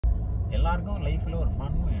எல்லாருக்கும் லைஃப்ல ஒரு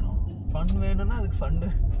ஃபன் வேணும். ஃபன் வேணும்னா அதுக்கு ஃபண்டு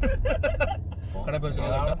கடை பேர்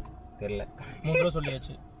சொல்லுங்க. தெரியல. 3 தடவை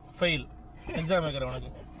சொல்லியாச்சு. ஃபெயில். எக்ஸாம் வைக்கிறேன்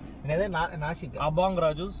உனக்கு. என்னது? நாசி. அபாங்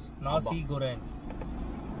ராஜூஸ் நாசி கோரேங்.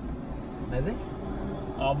 என்னது?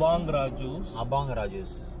 அபாங்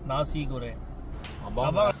ராஜூஸ் நாசி கோரேங்.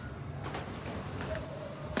 அபாங்.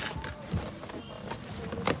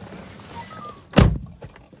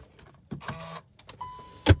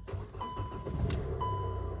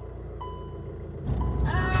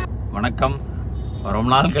 வணக்கம். ரொம்ப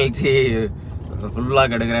நாள் கழிச்சு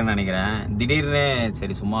ஃபுல்லாக எடுக்கிறேன்னு நினைக்கிறேன். திடீர்னு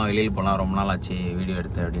சரி சும்மா வெளியில் போனால் ரொம்ப நாள் ஆச்சு வீடியோ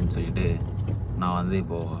எடுத்து அப்படின்னு சொல்லிட்டு நான் வந்து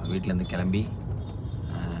இப்போது வீட்டிலேருந்து கிளம்பி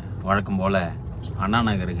வழக்கம் போல் அண்ணா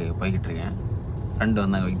நகருக்கு போய்கிட்டு இருக்கேன். ஃப்ரெண்டு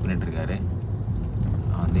வந்து அங்கே வெயிட் பண்ணிகிட்ருக்காரு.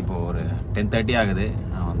 நான் வந்து இப்போது ஒரு 10:30 ஆகுது.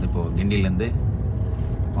 நான் வந்து இப்போது கிண்டிலேருந்து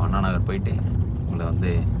இப்போ அண்ணா நகர் போயிட்டு உங்களை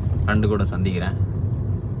வந்து ஃப்ரெண்டு கூட சந்திக்கிறேன்.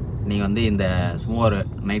 நீங்கள் வந்து இந்த சும்மா ஒரு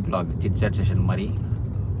night vlog chit chat session மாதிரி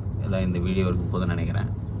ஏதாவது இந்த வீடியோ இருக்கு போதுன்னு நினைக்கிறேன்.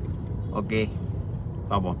 ஓகே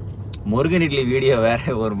பார்ப்போம். முருகன் இட்லி வீடியோ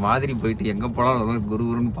வேறு ஒரு மாதிரி போயிட்டு எங்கே போனாலும்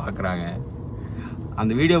குருன்னு பார்க்குறாங்க.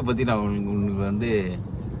 அந்த வீடியோவை பற்றி நான் உங்களுக்கு வந்து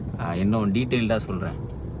இன்னும் டீட்டெயில்டாக சொல்கிறேன்.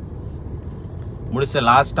 முடிச்ச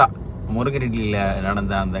லாஸ்ட்டாக முருகன் இட்லியில்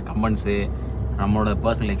நடந்த அந்த கமெண்ட்ஸு நம்மளோட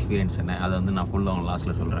பர்சனல் எக்ஸ்பீரியன்ஸ் என்ன அதை வந்து நான் ஃபுல்லாக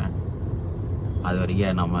லாஸ்ட்டில் சொல்கிறேன். அது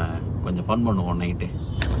வரைக்கும் நம்ம கொஞ்சம் ஃபன் பண்ணுவோம் நைட்டு.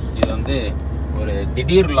 இது வந்து ஒரு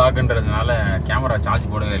திடீர் vlogன்றதுனால கேமரா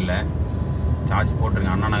சார்ஜ் போடவே இல்லை. சார்ஜ்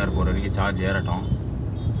போட்டிருக்கேன். அண்ணா நகர் போகிற வரைக்கும் சார்ஜ் ஏறட்டும்.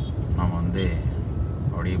 நம்ம வந்து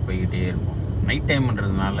அப்படியே போய்கிட்டே இருப்போம். நைட்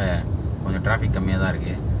டைம்ன்றதுனால கொஞ்சம் டிராஃபிக் கம்மியாக தான்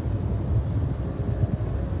இருக்குது.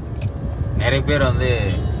 நிறைய பேர் வந்து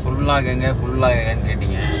ஃபுல்லாகன்னு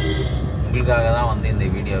கேட்டீங்க. உங்களுக்காக தான் வந்து இந்த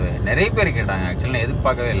வீடியோவை நிறைய பேர் கேட்டாங்க. ஆக்சுவலி நான்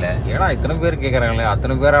எதிர்பார்க்கவே இல்லை. ஏன்னா இத்தனை பேர் கேட்குறாங்களே,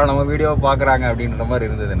 அத்தனை பேராக நம்ம வீடியோவை பார்க்குறாங்க அப்படின்ற மாதிரி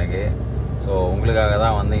இருந்தது எனக்கு. ஸோ உங்களுக்காக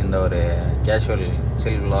தான் வந்து இந்த ஒரு கேஷுவல்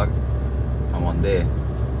சில் vlog. நம்ம வந்து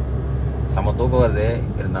செம்ம தூக்கம் வருது,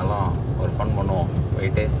 இருந்தாலும் ஒரு ஃபன் பண்ணுவோம்.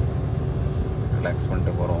 போயிட்டு ரிலாக்ஸ்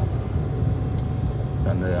பண்ணிட்டு போகிறோம்.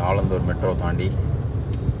 வந்து ஆலந்தூர் மெட்ரோ தாண்டி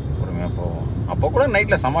பொறுமையாக போவோம். அப்போ கூட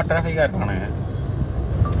நைட்டில் செம்ம டிராஃபிக்காக இருக்கானுங்க.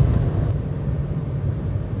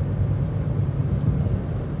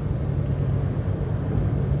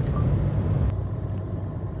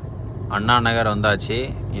 அண்ணா நகர் வந்தாச்சு.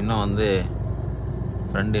 இன்னும் வந்து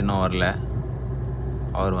ஃப்ரெண்டு இன்னும் வரல.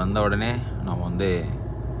 அவர் வந்த உடனே நம்ம வந்து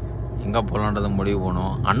எங்கே போகலான்றதை முடிவு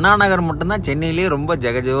போகணும். அண்ணா நகர் மட்டும்தான் சென்னையிலே ரொம்ப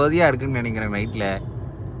ஜெகஜோதியாக இருக்குதுன்னு நினைக்கிறேன். நைட்டில்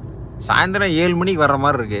சாயந்தரம் 7 மணிக்கு வர்ற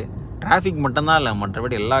மாதிரி இருக்குது. டிராஃபிக் மட்டும்தான் இல்லை,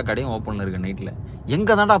 மற்றபடி எல்லா கடையும் ஓப்பனில் இருக்குது நைட்டில்.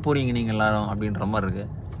 எங்கே தான்டா போகிறீங்க நீங்கள் எல்லோரும் அப்படின்ற மாதிரி இருக்குது.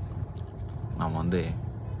 நம்ம வந்து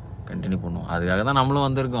கண்டினியூ பண்ணுவோம். அதுக்காக தான் நம்மளும்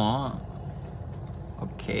வந்திருக்கோம்.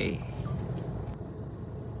 ஓகே.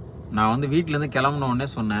 நான் வந்து வீட்டிலேருந்து கிளம்புனோடனே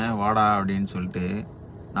சொன்னேன் வாடா அப்படின்னு சொல்லிட்டு.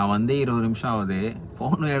 நான் வந்து 20 நிமிஷம் ஆகுது,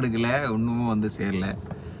 ஃபோனும் எடுக்கலை, ஒன்றும் வந்து சேரல.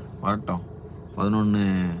 வரட்டும்.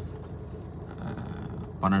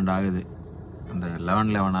 11:12 ஆகுது. அந்த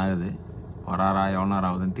 11 ஆகுது. வராரா எவ்வளோ நேரம்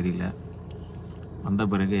ஆகுதுன்னு தெரியல. வந்த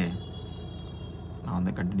பிறகு நான்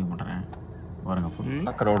வந்து கண்டினியூ பண்ணுறேன். பாருங்க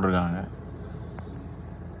ஃபுல்லாக க்ரௌட் இருக்காங்க.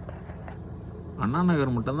 அண்ணா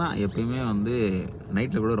நகர் மட்டும்தான் எப்பயுமே வந்து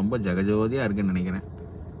நைட்டில் கூட ரொம்ப ஜெகஜோதியாக இருக்குதுன்னு நினைக்கிறேன்.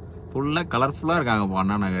 ஃபுல்லாக கலர்ஃபுல்லாக இருக்காங்க இப்போ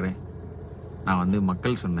அண்ணா நகர். நான் வந்து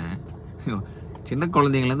மக்கள் சொன்னேன், சின்ன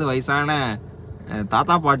குழந்தைங்கலேருந்து வயசான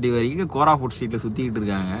தாத்தா பாட்டி வரைக்கும் கோரா ஃபுட் ஸ்ட்ரீட்டில் சுற்றிக்கிட்டு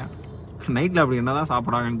இருக்காங்க. நைட்டில் அப்படி என்ன தான்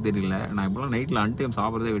சாப்பிட்றாங்கன்னு தெரியல. நான் இப்போலாம் நைட்டில் அன்டைம்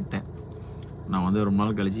சாப்பிட்றதே விட்டேன். நான் வந்து ரொம்ப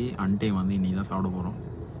நாள் கழிச்சு அன்டைம் வந்து இன்றைக்கி தான் சாப்பிட போகிறோம்.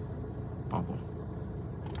 பார்ப்போம்.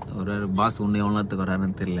 ஒரு பாஸ் ஒன்று எவ்வளோ நேரத்துக்கு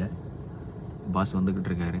வராருன்னு தெரியல. பாஸ் வந்துக்கிட்டு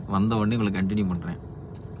இருக்காரு. வந்த உடனே உங்களுக்கு கண்டினியூ பண்ணுறேன்.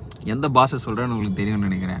 எந்த பாஸை சொல்கிறேன்னு உங்களுக்கு தெரியும்னு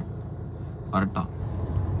நினைக்கிறேன். வரட்டும்.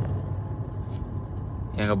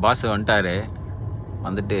 எங்கள் பாஸ் வந்துட்டார்.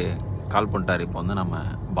 வந்துட்டு கால் பண்ணிட்டார். இப்போ வந்து நம்ம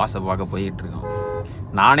பாஸை பார்க்க போயிட்டுருக்கோம்.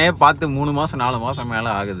 நானே பார்த்து 3 மாதம் 4 மாதம் மேலே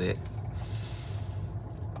ஆகுது.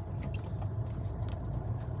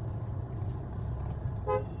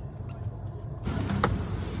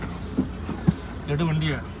 எடு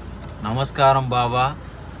வண்டியா. நமஸ்காரம் பாபா.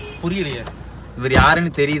 புரியலையே. இவர்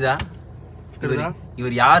யாருன்னு தெரியுதா?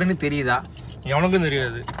 இவர் யாருன்னு தெரியுதா? எவனுக்கும்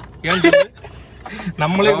தெரியாது. ஏன்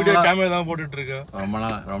நம்மளே வீடியோ கேமரா தான் போட்டுட்டு இருக்கோம்.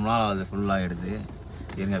 ரொம்ப நாள் ஆகுது ஃபுல்லாக எடுத்து.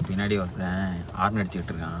 இருங்க, பின்னாடி ஒருத்தன் ஹார்ன்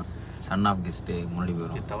அடிச்சுக்கிட்டு இருக்கான். சன் ஆஃப் கெஸ்ட்டு முன்னாடி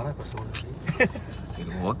போயிடும். தவறாக பேச. சரி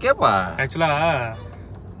ஓகேப்பா. ஆக்சுவலாக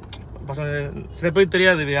பசங்க சில பேர்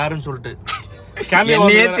தெரியாது இது யாருன்னு சொல்லிட்டு.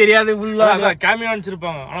 கேமியோவே தெரியாது ஃபுல்லாக. கேமியோ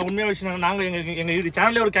அனுப்பிச்சிருப்பாங்க. ஆனால் உண்மையாக விஷயம் நாங்கள் எங்கள்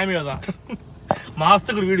சேனல்லே ஒரு கேமியோ தான்.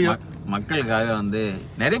 மாதத்துக்கு ஒரு வீடியோ. மக்களுக்காக வந்து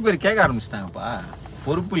நிறைய பேர் கேட்க ஆரம்பிச்சிட்டாங்கப்பா.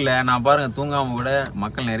 பொறுப்பு இல்லை. நான் பாருங்க தூங்காம கூட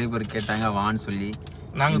மக்கள் நிறைய பேர் கேட்டாங்க வான்னு சொல்லி.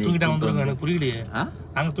 நாங்கள் தூங்கிட்டா வந்திருக்கோம். எனக்கு புரியலையே.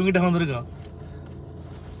 நாங்கள் தூங்கிட்டா வந்திருக்கோம்.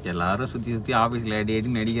 எல்லாரும் சுத்தி சுத்தி ஆபீஸ்ல அடி அடி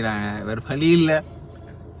நடிக்கிறாங்க, வேற வழி இல்ல.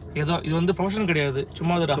 ஏதோ இது வந்து ப்ரொஃபஷன் கிடையாது,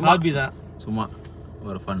 சும்மா ஒரு ஹாபி தான், சும்மா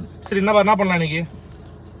ஒரு ஃபன். சரி என்ன பண்ணலாம் இன்னைக்கு?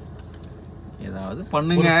 ஏதாவது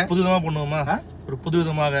பண்ணுங்க, புதுவிதமா பண்ணுவோமா? ஒரு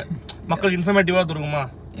புதுவிதமாக மக்களுக்கு இன்ஃபர்மேட்டிவா தருவோமா?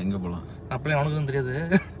 எங்க போலாம்? அப்படியே அவனுக்கு தெரியாது.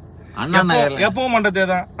 அண்ணா நகர் எப்பவும் பண்றதே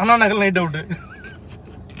தான். அண்ணா நகர் நைட் அவுட்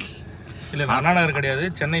இல்ல, அண்ணா நகர் கிடையாது,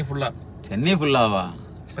 சென்னை ஃபுல்லா. சென்னை ஃபுல்லாவா?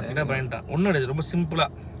 பார்த்தீங்கன்னா பயன்ட்டான். ஒன்றும் கிடையாது, ரொம்ப சிம்பிளா.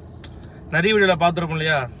 நிறைய வீடியோல பார்த்துருக்கோம்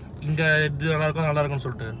இல்லையா, இங்க இது நல்லா இருக்கும் நல்லா இருக்கும்னு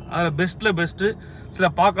சொல்லிட்டு. அதில் பெஸ்ட்ல பெஸ்ட்டு சில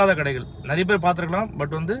பார்க்காத கடைகள் நிறைய பேர் பார்த்துருக்கலாம்.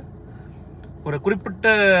 பட் வந்து ஒரு குறிப்பிட்ட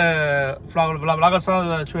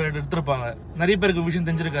விளாகர்ஸாக எடுத்திருப்பாங்க, நிறைய பேருக்கு விஷயம்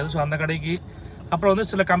தெரிஞ்சிருக்காது. ஸோ அந்த கடைக்கு அப்புறம் வந்து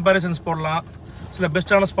சில கம்பேரிசன்ஸ் போடலாம், சில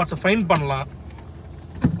பெஸ்ட்டான ஸ்பாட்ஸை ஃபைண்ட் பண்ணலாம்.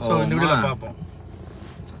 ஸோ இந்த வீடியோவில் பார்ப்போம்.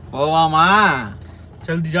 போவாமா?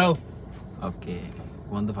 ஜல்தி ஜாவ். ஓகே,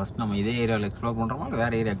 வந்து ஃபர்ஸ்ட் நம்ம இதே ஏரியாவில் எக்ஸ்ப்ளோர் பண்ணுறோமா இல்லை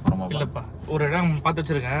வேறு ஏரியாவுக்கு போகிறோமா? இல்லைப்பா, ஒரு இடம் பார்த்து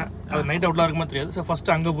வச்சிருக்கேன், அது நைட் அவுட்லாம் இருக்குமா தெரியாது. ஸோ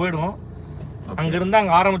ஃபர்ஸ்ட் அங்கே போயிடுவோம், அங்கேருந்து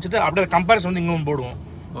அங்கே ஆரம்பிச்சுட்டு அப்படியே கம்பேரிசன் வந்து இங்கே போடுவோம்.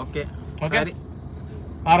 ஓகே ஓகே,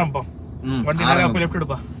 ஆரம்பம். வண்டி நேராக போய் லெஃப்ட்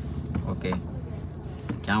எடுப்பா. ஓகே,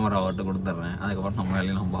 கேமரா விட்டு கொடுத்துட்றேன், அதுக்கப்புறம் நம்ம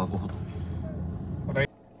வேலையை நம்ம பார்ப்போம்.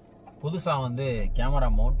 புதுசாக வந்து கேமரா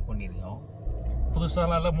மவுண்ட் பண்ணியிருக்கோம்.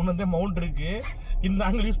 புதுசாலாம் இல்லை, முன்னே மவுண்ட் இருக்கு, இந்த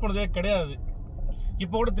ஆங்கிள் யூஸ் பண்ணதே கிடையாது.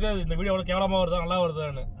 இப்போ கூட தெரியாது இந்த வீடியோ எவ்வளோ கேவலமாக வருதா நல்லா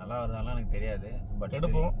வருதான்னு. நல்லா வருதாலாம் எனக்கு தெரியாது, பட்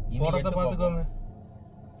எடுப்போம். போகிறத பார்த்துக்கோங்க.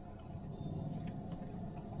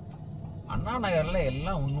 அண்ணா நகர்ல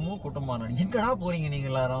எல்லாம் இன்னமும் கூட்டமான, எங்கடா போறீங்க நீங்க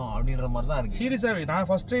எல்லாரும் அப்படின்ற மாதிரி தான் இருக்கு. சீரியஸாவே நான்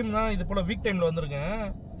ஃபர்ஸ்ட் டைம் தான் இது போல வீக் டைம்ல வந்திருக்கேன்.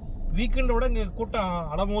 வீக்கெண்டை விட இங்க கூட்டம்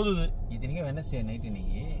அலமோதுது. இத்தனைக்கு வெனஸ்டே நைட்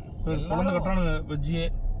இன்னைக்கு குழந்தை கட்டானுங்க வெஜ்ஜியே.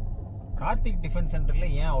 கார்த்திக் டிஃபன் சென்டர்ல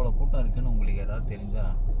ஏன் அவ்வளவு கூட்டம் இருக்குன்னு உங்களுக்கு ஏதாவது தெரிஞ்சா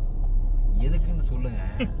எதுக்குன்னு சொல்லுங்க.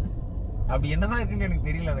 அப்படி என்னதான் இருக்குன்னு எனக்கு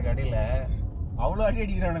தெரியல. அந்த கடையில அவ்வளவு அடி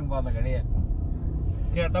அடிக்கிறானுங்கப்பா அந்த கடையை.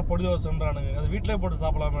 கேட்டா பொடி தோசைன்றானுங்க, அது வீட்டிலே போட்டு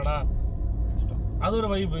சாப்பிடலாமேடா, அது ஒரு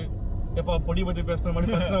வைப்பு. எப்பா பொடி பத்தி பேசுற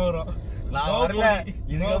மாதிரி பிரச்சனை வரும். நான் வரல,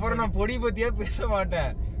 இதுக்கப்புறம் நான் பொடி பத்தியே பேச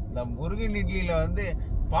மாட்டேன். இந்த முருகன் இட்லியில வந்து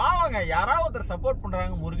பாவங்க யாராவது ஒருத்தர் சப்போர்ட்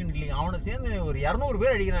பண்றாங்க முருகன் இட்லி, அவனை சேர்ந்து ஒரு 200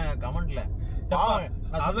 பேர் அடிக்கிறாங்க கமெண்ட்ல.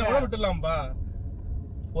 அதை கூட விட்டுலாம்பா,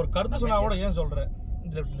 ஒரு கருத்து சொன்னா கூட ஏன் சொல்றேன்.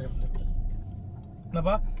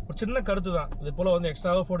 என்னப்பா ஒரு சின்ன கருத்து தான், இது போல வந்து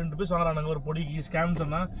எக்ஸ்ட்ராவா 14 rupees வாங்குறானுங்க ஒரு பொடிக்கு. ஸ்கேம்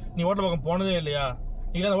சொன்னா நீ ஹோட்டல் பக்கம் போனதே இல்லையா,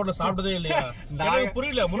 நீங்க அந்த ஹோட்டல் சாப்பிட்டதே இல்லையா?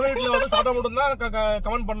 புரியல, முன்னாடி வந்து சாப்பிட மட்டும் தான்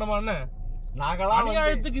கமெண்ட் பண்ணமான்னு நாங்களாம்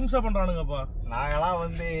அநியாயத்துக்கு இம்சா பண்றானுங்கப்பா. நாங்களாம்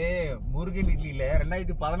வந்து முருகன் இட்லியில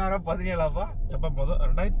 2016 17 எப்ப முதல்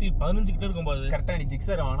 2015 கிட்ட இருக்கும் போது கரெக்டா நீ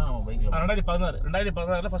ஜிக்ஸர் வாங்கினா நம்ம பைக்ல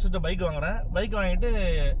 2016 ஃபர்ஸ்ட் பைக் வாங்குறேன். பைக் வாங்கிட்டு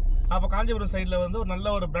அப்ப காஞ்சிபுரம் சைட்ல வந்து ஒரு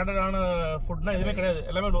நல்ல ஒரு பிராண்டடான ஃபுட்னா எதுவுமே கிடையாது.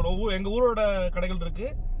 எல்லாமே எங்க ஊரோட கடைகள் இருக்கு,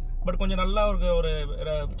 பட் கொஞ்சம் நல்லா ஒரு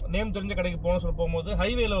நேம் தெரிஞ்ச கடைக்கு போகும்போது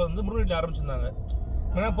ஹைவேல வந்து முருகன் இட்லி ஆரம்பிச்சிருந்தாங்க.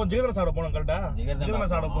 இப்போ ஜிகர்தண்டா சாப்பிட போனோம். கரெக்டா ஜிகர்தண்டா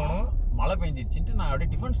சாப்பிட போனோம். மழை பெஞ்சிச்சுட்டு நான் அப்படியே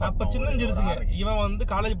டிஃபன் அப்ப சின்னஞ்சிருச்சுங்க. இவன் வந்து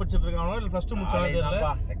காலேஜ் படிச்சுட்டு இருக்கானோ இல்ல பிளஸ் 2 முடிச்சானோ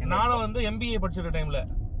தெரியல. நானும் வந்து MBA படிச்சிருக்க டைம்ல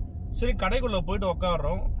சரி கடைக்குள்ள போயிட்டு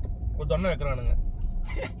உட்காடுறோம். ஒரு தொன்னை வைக்கிறானுங்க,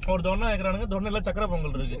 தொன்னையில சக்கரை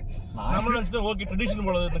பொங்கல் இருக்கு. நம்மளும் நினைச்சிட்டு ஓகே ட்ரெடிஷன்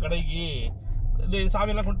போல இந்த கடைக்கு இந்த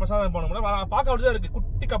சாமி எல்லாம் கொண்டு பிரசாதம் போனோம்னா பார்க்க அப்படிதான் இருக்கு,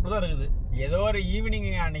 குட்டி கப்பு தான் இருக்குது. ஏதோ ஒரு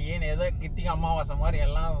ஈவினிங் அன்னைக்கு ஏதோ கித்திகை அமாவாசை மாதிரி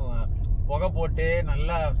எல்லாம் புகை போட்டு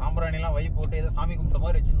நல்லா சாம்பிராணி எல்லாம் வை போட்டு ஏதோ சாமி கும்பிட்ட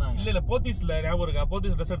மாதிரி வச்சிருந்தாங்க. இல்ல போத்தீஸ்ல ஞாபகம் இருக்கா?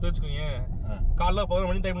 போத்தீஸ் ட்ரெஸ் எடுத்து வச்சுக்கோங்க, காலைல 11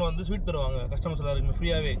 மணி டைம்ல வந்து ஸ்வீட் தருவாங்க கஸ்டமர்ஸ் எல்லாருக்குமே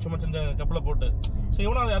ஃப்ரீயாவே, சும்மா செஞ்ச கப்பில் போட்டு. ஸோ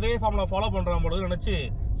இவனும் அதே ஃபார்ம்ல ஃபாலோ பண்றான் போது நினைச்சு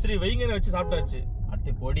சரி வைங்கன்னு வச்சு சாப்பிட்டாச்சு.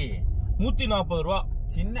 அடுத்து பொடி 140 ரூபா.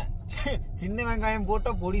 சின்ன வெங்காயம் போட்ட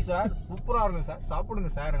பொடி சார், சூப்பரா இருக்கும் சார், சாப்பிடுங்க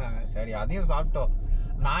சார். நாங்க சரி அதையும் சாப்பிட்டோம்.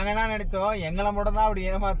 நாங்க என்ன நினைச்சோம் எங்களை மட்டும் தான் அப்படி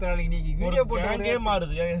ஏமாத்துறாங்க. இன்னைக்கு வீடியோ போட்டு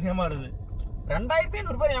ஏமாறுது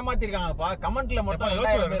 2500 பேர் ஏமாத்திருக்காங்கப்பா கமெண்ட்ல மட்டும்.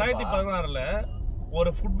 2016ல ஒரு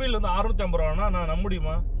ஃபுட் பில் வந்து 650 ரூபானா நான் நம்ப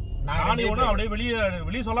முடியுமா? நானே ஒன்னும் அப்படியே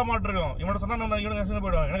வெளியே சொல்ல மாட்டிருக்கோம். இவனோட சொன்னா நம்ம இவனுக்கு கஷ்டம்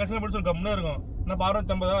போயிடுவாங்க, எனக்கு கஷ்டம் போயிட்டு கம்முனே இருக்கும். என்ன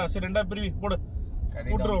 650 சரி 2 பிரிவி போடு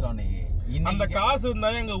போட்டுருவோம். அந்த காசு இருந்தா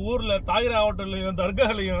எங்க ஊர்ல தாயிரா ஹோட்டல்லையும்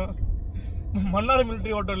தர்காலையும் மன்னார்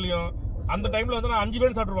மிலிட்டரி ஹோட்டல்லையும் அந்த டைம்ல வந்து நான் 5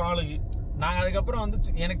 பேர் சாப்பிட்டுருவோம் ஆளுக்கு. நாங்க அதுக்கப்புறம் வந்து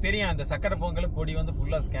எனக்கு தெரியும் அந்த சக்கரை பொங்கல் பொடி வந்து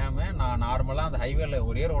ஃபுல்லா ஸ்கேமு. நான் நார்மலா அந்த ஹைவேல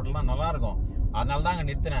ஒரே ஹோட்டல் தான் நல்லா இருக்கும், அதனால தான் அங்க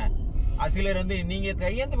நிறுத்தினேன். சிலர் வந்து நீங்க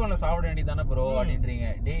கையேந்து பண்ண சாப்பிட வேண்டியதானே ப்ரோ அப்படின்றீங்க.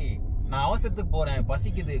 டேய் நான் அவசரத்துக்கு போறேன்,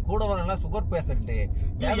 பசிக்குது, கூட வரலாம் சுகர் பேஷண்ட்,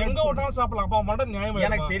 எங்க ஓட்டாலும் சாப்பிடலாம்.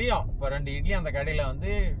 எனக்கு தெரியும். இப்ப 2 இட்லி அந்த கடையில வந்து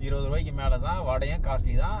 20 ரூபாய்க்கு மேலதான், வடையும்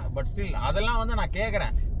காஸ்ட்லி தான். பட் ஸ்டில் அதெல்லாம் வந்து நான்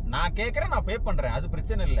கேக்குறேன், நான் பே பண்றேன், அது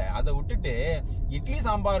பிரச்சனை இல்ல. அதை விட்டுட்டு இட்லி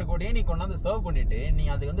சாம்பார் கூடயே நீ கொண்டாந்து சர்வ் பண்ணிட்டு நீ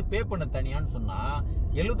அதுக்கு வந்து பே பண்ண தனியான்னு சொன்னா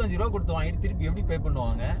 75 ரூபா கொடுத்து வாங்கிட்டு திருப்பி எப்படி பே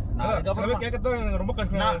பண்ணுவாங்க? நான் அதுக்கப்புறம் கேட்கறது ரொம்ப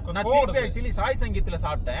கஷ்டம். நான் திருப்பி ஆக்சுவலி சாய் சங்கீத்துல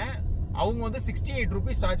சாப்பிட்டேன். அவங்க வந்து 68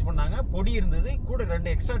 rupees சார்ஜ் பண்ணாங்க. பொடி இருந்தது, கூட 2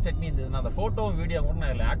 எக்ஸ்ட்ரா சட்னி இருந்தது. நான் அந்த போட்டோ வீடியோ கூட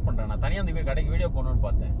நான் ஆட் பண்றேன். நான் தனியா அந்த கடைக்கு வீடியோ போடணும்னு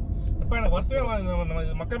பார்த்தேன். இப்ப எனக்கு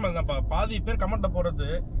ஃபர்ஸ்ட் மக்கள் மேல பாதி பேர் கமெண்ட்ல போறது,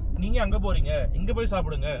 நீங்க அங்க போறீங்க இங்க போய்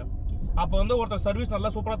சாப்பிடுங்க. அப்ப வந்து ஒருத்தர் சர்வீஸ்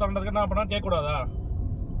நல்லா சூப்பரா தரதுக்கு என்ன பண்ணா கேட்க கூடாதா?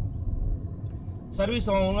 சர்வீஸ்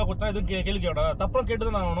அவங்க கொடுத்தா எதுவும் கேள்வி கேட்கக்கூடாதா? தப்புறம்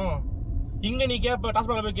கேட்டுதான் ஆகணும். இங்க நீ கேப்ப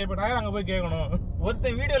டாஸ்மாக் போய் கேப்ப, நான் அங்க போய் கேட்கணும்.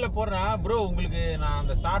 ஒருத்தன் வீடியோல போடுறேன், ப்ரோ உங்களுக்கு நான்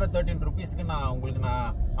அந்த ஸ்டார் 13 rupeesக்கு நான் உங்களுக்கு நான்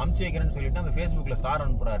அனுப்பிச்சு வைக்கிறேன்னு சொல்லிட்டு அந்த Facebookல ஸ்டார்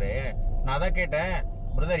அனுப்புறாரு. நான் அதான் கேட்டேன்,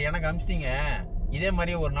 பிரதர் எனக்கு அனுப்பிச்சிட்டீங்க, இதே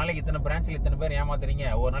மாதிரி ஒரு நாளைக்கு இத்தனை பிரான்ச்ல இத்தனை பேர் ஏமாத்துறீங்க,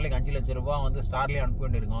 ஒரு நாளைக்கு 5 லட்சம் ரூபாய் வந்து ஸ்டார்லயே அனுப்ப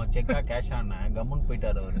வேண்டியிருக்கோம், செக்கா கேஷ் ஆன கம்முன்னு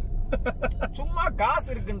போயிட்டாரு அவரு. சும்மா காசு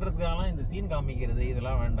இருக்குன்றதுக்காக இந்த சீன் காமிக்கிறது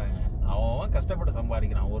இதெல்லாம் வேண்டாங்க. அவன் கஷ்டப்பட்டு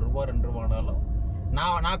சம்பாதிக்கிறான். 1 ரூபா 2 ரூபானாலும்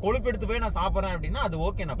நான் கொழுப்பு எடுத்து போய் நான் சாப்பிட்றேன் அப்படின்னா அது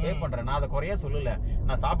ஓகே, நான் பே பண்றேன். நான் அதை குறைய சொல்லல,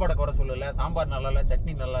 நான் சாப்பாடை குறை சொல்லல, சாம்பார் நல்லா இல்ல,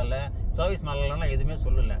 சட்னி நல்லா இல்ல, சர்வீஸ் நல்லா இல்லைன்னா எதுவுமே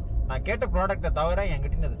சொல்லல. நான் கேட்ட ப்ராடக்ட்டை தவிர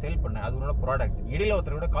என்கிட்ட அதை சேல் பண்ணேன். அது உன்னோட ப்ராடக்ட். இடையில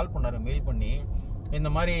ஒருத்தர் கூட கால் பண்ணாரு, மெயில் பண்ணி,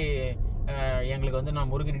 இந்த மாதிரி எங்களுக்கு வந்து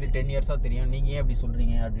நான் முருகன் 10 இயர்ஸா தெரியும், நீங்க ஏன் அப்படி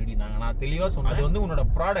சொல்றீங்க அப்படி. நான் தெளிவா சொன்னேன், அது வந்து உன்னோட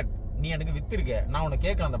ப்ராடக்ட், நீ எனக்கு வித்திருக்க, நான் உனக்கு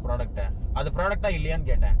கேட்கல அந்த ப்ராடக்ட்டை, அது ப்ராடக்டா இல்லையான்னு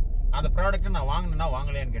கேட்டேன். அந்த ப்ராடக்ட்டை நான் வாங்கினா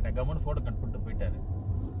வாங்கலையான்னு கேட்டேன். கவர்மெண்ட் போட்டோ கட் பண்ணிட்டு போயிட்டாரு.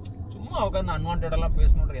 சும்மா உட்காந்து அன்வான்டட் எல்லாம்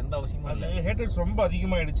பேசணுன்ற எந்த அவசியமும் இல்லை. ஹேட்டர்ஸ் ரொம்ப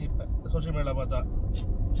அதிகமாயிடுச்சு இப்ப சோஷியல் மீடியால பார்த்தா.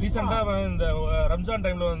 ரீசெண்டா இந்த ரம்ஜான்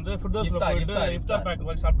டைம்ல வந்து ஃபுட்ஹவுஸ்ல போயிட்டு இஃப்தார் பேக்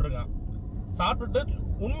வாங்கி சாப்பிட்டுருக்கான். சாப்பிட்டுட்டு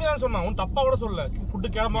உண்மையா சொன்னான், ஒன்னும் தப்பா கூட சொல்ல, ஃபுட்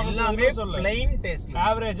கேளமாக சொல்ல, ப்ளைன் டேஸ்ட்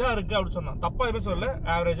ஆவரேஜா இருக்கு அப்படி சொன்னான். தப்பா எதுவும் சொல்ல,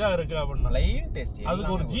 ஆவரேஜா இருக்கு அப்படின்னா. Plain taste.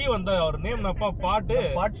 அதுக்கு ஒரு ஜி வந்து அவர் நேம் நப்பா பாட்டு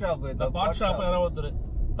பாட் ஷாப் யாராவது ஒருத்தர்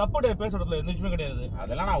தப்பு பேசுறதுல எந்த விஷயமே கிடையாது.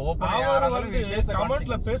 அதெல்லாம் நான் ஓபன்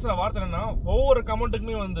கமெண்ட்ல பேசுற வார்த்தை என்னன்னா, ஒவ்வொரு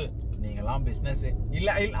கமெண்ட்டுக்குமே வந்து நீங்கலாம் பிசினஸ்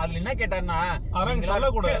இல்ல அதுல என்ன கேட்டாருன்னா,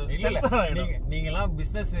 சொல்லக்கூடாது, நீங்கலாம்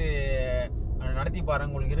பிசினஸ் நடத்தி பாருங்க,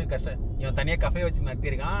 உங்களுக்கு இருக்கு கஷ்டம். இவன் தனியா கஃபே வச்சு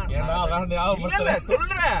நடத்திருக்கான்.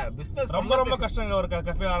 சொல்றேன், பிசினஸ் ரொம்ப ரொம்ப கஷ்டங்க. ஒரு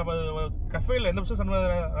கஃபேல எந்த பிசினஸ்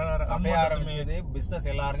ஆரம்பிச்சது, பிசினஸ்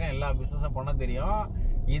எல்லாருக்கும் எல்லா பிசினஸும் பண்ண தெரியும்.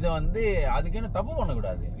 இதை வந்து அதுக்குன்னு தப்பு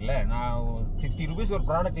பண்ணக்கூடாது இல்ல. நான் 60 rupees ஒரு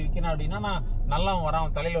ப்ராடக்ட் விற்கிறேன் அப்படின்னா, நான் நல்லா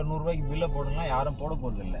வரான் தலையில ஒரு 100 ரூபாய்க்கு பில்ல போடணும்னா யாரும் போட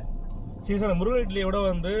போறது இல்ல. சரி சார், முருகன் இட்லியோட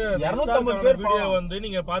வந்து 250 பேர் வீடியோ வந்து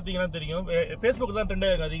நீங்க பாத்தீங்கன்னா தெரியும். Facebook தான் ட்ரெண்ட்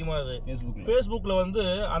ஆகுது அதிகமா. அது Facebookல வந்து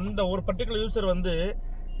அந்த ஒரு பர்டிகுலர் யூசர் வந்து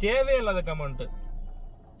தேவையில்லாத கமெண்ட்,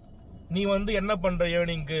 நீ வந்து என்ன பண்ற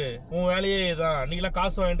ஏர்னிங்க்கு, உன் வேலையே தான், நீங்களாம்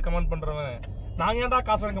காசு வாங்கிட்டு கமெண்ட் பண்றவன், நாங்க ஏன்டா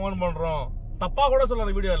காசு வாங்கி கமெண்ட் பண்றோம். தப்பா கூட சொல்ல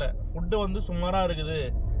அந்த வீடியோல, ஃபுட் வந்து சுமாரா இருக்குது,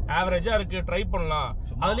 ஆவரேஜா இருக்கு, ட்ரை பண்ணலாம்.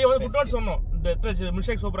 அதுலயே வந்து குட் அவுட் சொன்னோம், இந்த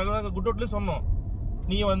மில்க் சூப்பராக குட் அவுட்லயும் சொன்னோம்.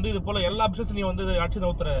 நீ வந்து இது போல எல்லா பிசினஸ் நீ வந்து அடிச்சு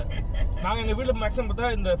நவுத்துற. நாங்க எங்க வீட்டுல மேக்ஸிமம்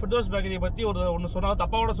பார்த்தா இந்த ஃபுட்ஹவுஸ் பேக்கரியை பத்தி ஒன்னு சொன்னா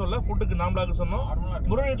தப்பா கூட சொல்ல, ஃபுட்டுக்கு நாமளாக சொன்னோம்.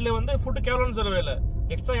 முருகன் வீட்டுல வந்து ஃபுட்டு கேவலம்னு சொல்லவே இல்லை,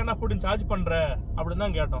 எக்ஸ்ட்ரா என்ன ஃபுட் சார்ஜ் பண்ற அப்படின்னு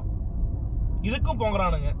தான் கேட்டோம். இதுக்கும்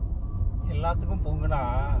பொங்குறானுங்க, எல்லாத்துக்கும் பொங்குனா.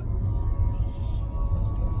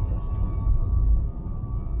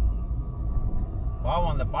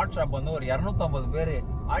 பாவம் அந்த பாட் ஷாப் வந்து ஒரு 250 பேரு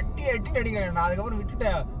அட்டி அடிக்கிறேன். நான் அதுக்கப்புறம்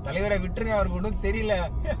விட்டுட்டேன், தலைவரை விட்டுருங்க, அவருக்கு ஒன்றும் தெரியல.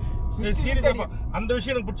 அந்த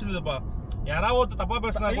விஷயம் எனக்கு பிடிச்சிருந்ததுப்பா. யாராவது தப்பா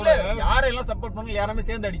பேசினா கூட யாரெல்லாம் சப்போர்ட் பண்ணல, யாருமே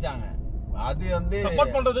சேர்ந்து அடிச்சாங்க. அது வந்து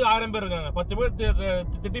சப்போர்ட் பண்றதுக்கு 1000 பேர் இருக்காங்க. 10 பேர்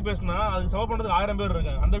திட்டி பேசினா அதுக்கு சப்போர்ட் பண்றதுக்கு 1000 பேர்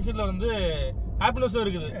இருக்காங்க. அந்த விஷயத்துல வந்து ஹாப்பினஸ்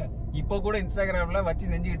இருக்குது. இப்போ கூட இன்ஸ்டாகிராம்ல வச்சு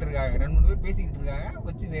செஞ்சுக்கிட்டு இருக்காங்க, 2-3 பேர் பேசிக்கிட்டு இருக்காங்க,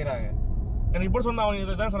 வச்சு செய்யறாங்க. எனக்கு இப்போ சொன்னா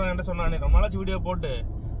அவங்க இதான் சொன்னாங்க, என்ன சொன்னாங்க, ரொம்ப நாளாச்சு வீடியோ போட்டு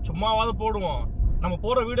சும்மாவாவது போடுவோம், நம்ம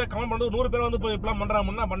போற வீடியோ கமெண்ட் பண்றது 100 பேர் வந்து இப்பெல்லாம்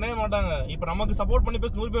பண்றாங்கன்னா பண்ணவே மாட்டாங்க. இப்ப நமக்கு சப்போர்ட் பண்ணி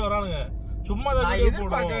பேச 100 பேர் வரானுங்க. சும்மா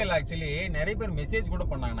எதிர்பார்க்கவே இல்லை. ஆக்சுவலி நிறைய பேர் மெசேஜ் கூட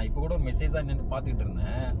பண்ணாங்க. நான் இப்ப கூட ஒரு மெசேஜ் தான் நின்று பாத்துக்கிட்டு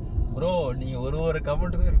இருந்தேன். ப்ரோ நீங்க ஒரு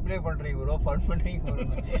கமெண்ட்டுக்கு ரிப்ளை பண்றீங்க ப்ரோ, ஃபன் பண்றீங்க.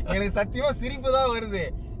 எனக்கு சத்தியமா சிரிப்பு தான் வருது.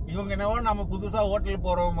 இவங்க என்னவோ நம்ம புதுசா ஹோட்டல்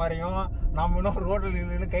போற மாதிரியும், நம்ம இன்னும் ரோட்டில்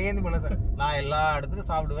நின்று கையேந்து பண்ண சார். நான் எல்லா இடத்துக்கும்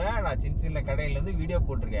சாப்பிடுவேன். நான் சின்ன சின்ன கடையில இருந்து வீடியோ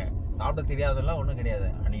போட்டிருக்கேன். சாப்பிட தெரியாதெல்லாம் ஒண்ணும் கிடையாது.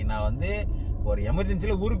 அன்னைக்கு நான் வந்து ஒரு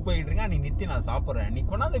எமர்ஜென்சில ஊருக்கு போயிட்டு இருக்கேன், நீ நித்தி நான் சாப்பிடுறேன், நீ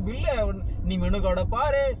கொண்டாந்து பில்ல நீ மெனு கார்டை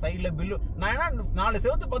பாரு, சைட்ல பில்லு. நான் என்ன 4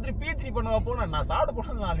 செவத்து பார்த்துட்டு PhD பண்ணுவா போன, நான் சாப்பிட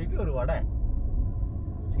போனது 4 இட்லி ஒரு வடை.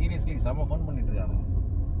 சீரியஸ்லி செம்ம ஃபன் பண்ணிட்டு இருக்காங்க.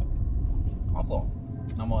 அப்போ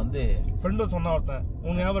நம்ம வந்து ஃப்ரெண்டு சொன்னா ஒருத்தன்,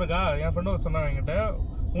 உன் ஞாபகம் இருக்கா, என் ஃப்ரெண்டு சொன்னா என்கிட்ட,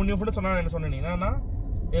 உன் ஃப்ரெண்டு சொன்னா என்ன சொன்னீங்கன்னா,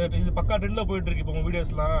 இது பக்கா ட்ரெண்ட்ல போயிட்டு இருக்கு இப்போ உங்க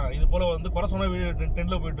வீடியோஸ்லாம், இது போல வந்து குறை சொன்ன வீடியோ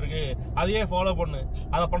ட்ரெண்ட்ல போயிட்டு இருக்கு, அதையே ஃபாலோ பண்ணு.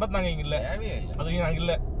 அதை பண்றது நாங்க இங்க இல்ல, அது நாங்க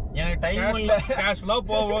இல்ல, எனக்கு டைம் இல்ல, கேஷுவலா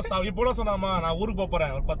போவோம். இப்போ சொன்னாமா நான் ஊருக்கு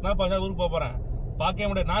போறேன், ஒரு 10 நாள் 15 நாள் ஊருக்கு போறேன், பாக்கவே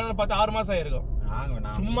முடியாது. நான் பார்த்து 6 மாசம் ஆயிருக்கும்.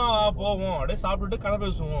 சும்மா போவோம், அப்படியே சாப்பிட்டுட்டு கதை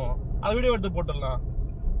பேசுவோம், அது வீடியோ எடுத்து போட்டுடலாம்.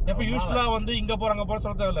 எப்ப யூஸ்வலா வந்து இங்க போற அங்க போற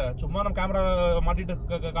சொல்ல தேவையில்ல, சும்மா நம்ம கேமரா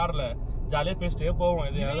மாட்டிட்டு கார்ல ஜாலியா பேசிட்டே போவோம்.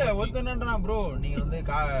 இது ஒருத்தன்றான் ப்ரோ, நீங்க வந்து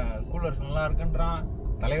கூலர்ஸ் நல்லா இருக்குன்றான்.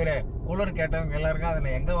 தலைவரே கூலர் கேட்டவங்க எல்லாருக்கும் அதுல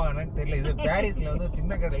எங்க வாங்கினேன்னு தெரியல. இது பாரிஸ்ல வந்து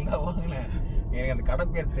சின்ன கடையில் தான் வாங்கினேன். எனக்கு அந்த கடை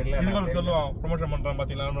பேர் தெரியல. சொல்லுவான் ப்ரொமோஷன் பண்றான்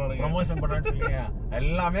பாத்தீங்களா, ப்ரொமோஷன் பண்றான்னு சொல்லுங்க.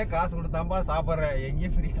 எல்லாமே காசு கொடுத்தாம்பா சாப்பிட்றேன்,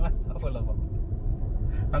 எங்கேயும் ஃப்ரீயெல்லாம் சாப்பிடலப்பா.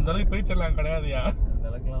 அந்த அளவுக்கு போயிச்செல்லாம் கிடையாதுயா. அந்த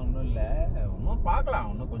அளவுக்குலாம் ஒன்றும் இல்லை, இன்னும் பார்க்கலாம்,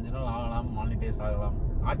 இன்னும் கொஞ்ச நாள் ஆகலாம், மானிட்டைஸ் ஆகலாம்.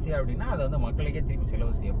 ஆச்சு அப்படின்னா அது வந்து மக்களுக்கே திருப்பி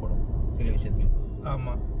செலவு செய்யப்படும் சில விஷயத்துக்கு.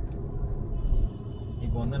 ஆமா.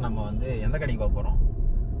 இப்போ வந்து நம்ம வந்து எந்த கடைக்கு போக போறோம்?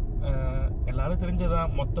 எல்லாரும்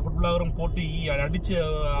தெரிஞ்சதான், மொத்த ஃபுட் பிளாகரும் போட்டு அடிச்சு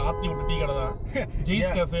ஆத்தி விட்டு டீ கடை தான்.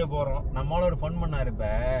 ஜெய்ஸ் கேஃபே போறோம். நம்மளால ஒரு ஃபன் பண்ணாரு. இப்ப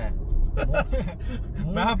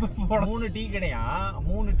 3 டீ கடையா,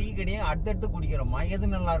 3 டீ கடையா அடுத்தடுத்து குடிக்கிறோமா,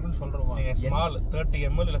 எது நல்லா இருக்குன்னு சொல்றோமா? ஸ்மால் 30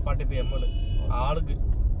 ml இல்ல 45 ml ஆளுக்கு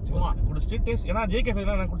சும்மா குடிச்சிட்டு டேஸ்ட். ஏன்னா ஜெய் கேஃபே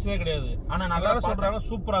நான் குடிச்சதே கிடையாது. ஆனா நல்லா சொல்றாங்க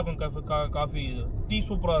சூப்பரா இருக்கும் காஃபி, டீ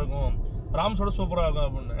சூப்பரா இருக்கும், ராம்ஸோட சூப்பரா இருக்கும்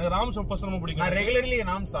அப்படின்னு. ராம்ஸ் ஃபர்ஸ்ட் ரொம்ப பிடிக்கும். நான் ரெகுலர்லி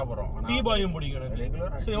ராம்ஸ் சாப்பிடுறோம். டீ பாயும் பிடிக்கும்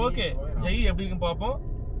எனக்கு. சரி ஓகே, ஜெய் எப்படி இருக்குன்னு பார்ப்போம்.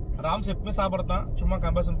 ராம்ஸ் எப்பவுமே சாப்பிடத்தான், சும்மா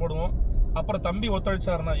கம்பேரிசன் போடுவோம். அப்புறம் தம்பி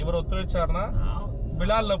ஒத்துழைச்சாருனா, இவர் ஒத்துழைச்சாருனா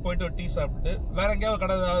பிலால்ல போயிட்டு ஒரு டீ சாப்பிட்டு வேற எங்கேயாவது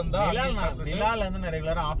கடை இருந்தா பிலால் வந்து நான்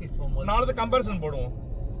ரெகுலரா ஆபீஸ் போகும்போது நாளைக்கு கம்பேரிசன் போடுவோம்.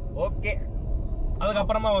 ஓகே.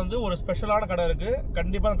 அதுக்கப்புறமா வந்து ஒரு ஸ்பெஷலான கடை இருக்கு,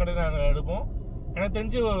 கண்டிப்பா அந்த கடையை நாங்கள் எடுப்போம். எனக்கு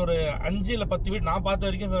தெரிஞ்சு ஒரு 5 இல்ல 10 வீடு நான் பார்த்த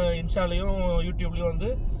வரைக்கும் இன்ஸ்டாலையும் யூடியூப்லயும் வந்து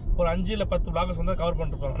ஒரு 5 இல்ல 10 vlogs வந்து கவர்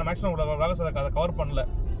பண்ணிருப்பாங்க. நான் மேக்ஸிமம் vlogs அதை கவர் பண்ணல.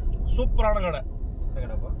 சூப்பரான கடை. இந்த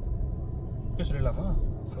கடைப்பா சொல்லிடலாமா?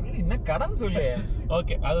 சொல்லி என்ன கடன் சொல்லு.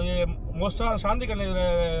 ஓகே, அது மோஸ்டா சாந்தி கல்ல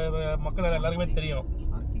மக்கள் எல்லாருக்குமே தெரியும்.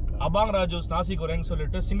 அபாங் ராஜூஸ் நாசி கோரெங்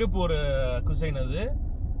சொல்லிட்டு சிங்கப்பூர் குசைன். அது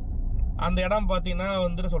அந்த இடம் பாத்தீங்கன்னா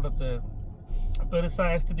வந்து சொல்றது பெருசா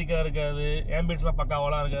எஸ்தட்டிக்கா இருக்காது, ஆம்பியன்ஸ்லாம்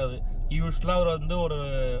பக்காவெல்லாம் இருக்காது. யூஸ்வலா வந்து ஒரு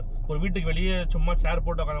வீட்டுக்கு வெளியே சும்மா சேர்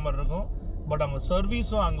போட்டு உட்காந்த மாதிரி இருக்கும். பட் அவங்க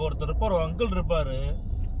சர்வீஸும், அங்க ஒருத்தர் இருப்பார், ஒரு அங்கிள் இருப்பாரு,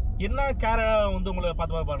 என்ன கேர வந்து உங்களை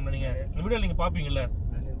பார்த்து பாருங்க. நீங்க வீடியோ நீங்க பாப்பீங்கல்ல,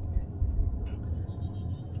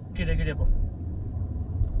 கிட்டே போ,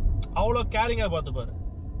 அவ்வளோ கேரிங்கா பார்த்துப்பாரு.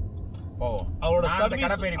 அவரோட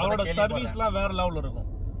சர்வீஸ்லாம் வேற லெவல்ல இருக்கும்.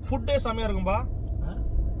 ஃபுட்டே செமையா இருக்கும்பா.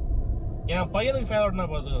 என் பையனுக்கு ஃபேவரட்னா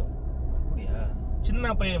பாத்துக்கோ.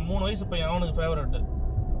 சின்ன பையன் 3 வயசு பையன், அவனுக்கு ஃபேவரட்.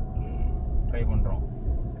 ட்ரை பண்றோம்.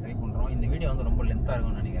 இந்த வீடியோ வந்து ரொம்ப லென்த்தா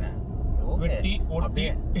இருக்கும்னு நினைக்கிறேன். வெட்டி ஒட்டி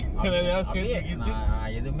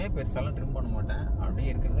நான் எதுவுமே பெருசாலாம் ட்ரிம் பண்ண மாட்டேன், அப்படியே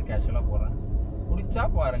இருக்கிறத கேஷுவலா போறேன். குடிச்சா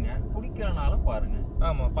பாருங்க, குடிக்கலனாலும் பாருங்க.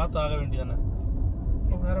 ஆமா, பார்த்து ஆக வேண்டியதானே.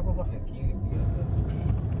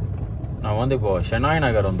 நான் வந்து இப்போ சென்னாய்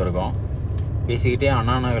நகர் வந்திருக்கோம். பேசிக்கிட்டே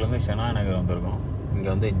அண்ணா நகர்லேருந்து சென்னாய் நகர் வந்திருக்கோம். இங்கே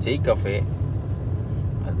வந்து ஜெய் கஃபே,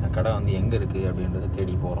 அந்த கடை வந்து எங்கே இருக்குது அப்படின்றத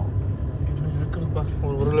தேடி போகிறோம். இன்னும் இருக்குதுப்பா,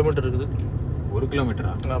 ஒரு 1 கிலோமீட்டர் இருக்குது. 1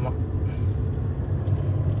 கிலோமீட்டரா? ஆமாம்.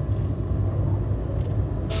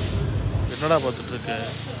 என்னடா பார்த்துட்டு இருக்க?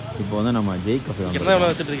 இப்போ வந்து நம்ம ஜெய் கஃபே வந்து என்ன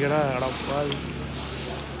பார்த்துட்டு இருக்கேடா?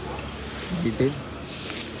 வீட்டு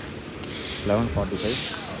 11:45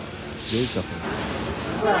 ஜெய் கஃபே.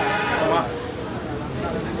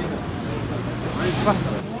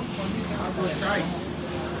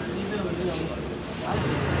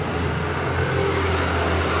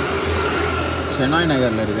 சென்னாய்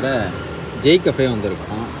நகரில் இருக்கிற ஜெய் கஃபே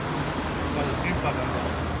வந்திருக்கோம்.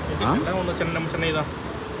 சென்னை தான்.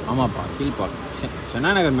 ஆமாப்பா, கீழ்பாக்.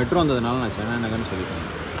 சென்னாய் நகர் மெட்ரோ வந்ததுனால நான் சென்னாய் நகர்னு சொல்லிட்டேன்.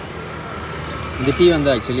 இந்த டீ வந்து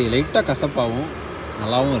ஆக்சுவலி லைட்டாக கசப்பாகவும்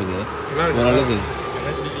நல்லாவும் இருக்குது ஓரளவுக்கு.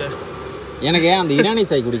 எனக்கு ஏன் அந்த இரானி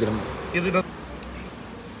சாய் குடிக்கிறோம்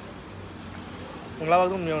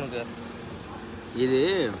இது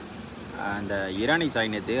அந்த இரானி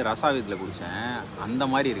சாய் நேற்று ரசாவித்தில் குடித்தேன், அந்த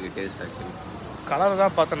மாதிரி இருக்குது டேஸ்ட். ஆக்சுவலி கலர்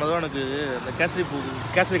தான் பார்த்தனதும் எனக்கு இந்த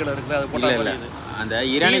கேசரி கலர் இருக்குது, அது போட்டால் இல்லை. அந்த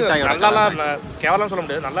இரானி சாய் நல்லாலாம் கேவலம் சொல்ல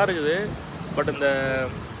முடியாது, நல்லா இருக்குது. பட் இந்த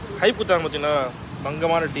ஹைப் குத்தாங்க பார்த்தீங்கன்னா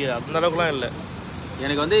பங்கமான டீ அந்த அளவுக்குலாம் இல்லை.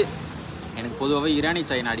 எனக்கு பொதுவாகவே இரானி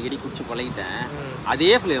சாய் நான் அடிக்கடி குடிச்சு பழகிட்டேன்,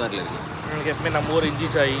 அதே ஃப்ளேவரில் இருக்குது. எனக்கு எப்பவுமே நம்ம ஊர் இஞ்சி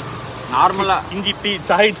சாய், நார்மலாக இஞ்சி டீ,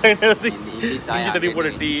 சாய் இஞ்சி தண்ணி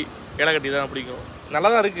போட்ட டீ, ஏலக்காய் டீ தான் பிடிக்கும். நல்லா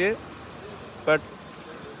தான் இருக்குது. பட்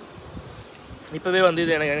இப்போவே வந்து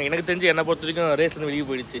இது எனக்கு தெரிஞ்சு என்னை பொறுத்த வரைக்கும் ரேஸ்லேருந்து வெளியே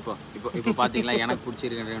போயிடுச்சு. இப்போ பார்த்தீங்களா, எனக்கு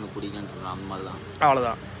பிடிச்சிருக்கேன், எனக்கு பிடிக்கலன்னு சொல்கிறேன், அந்த மாதிரி தான்.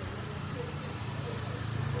 அவ்வளோதான்.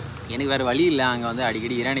 எனக்கு வேறு வழி இல்லை, அங்கே வந்து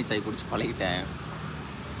அடிக்கடி இரானி சாய் குடிச்சு பழகிட்டேன்.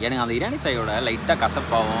 எனக்கு அந்த இரானி சாயோட லைட்டாக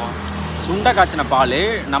கசப்பாகவும், சுண்டை காய்ச்சின பால்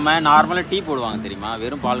நம்ம நார்மலாக டீ போடுவாங்க தெரியுமா,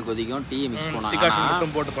 வெறும் பால் கொதிக்கும், டீ மிக்ஸ்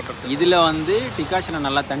பண்ணுவாங்க. இதில் வந்து டிகாஷனை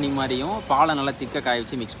நல்லா தண்ணி மாதிரியும் பாலை நல்லா திக்க காய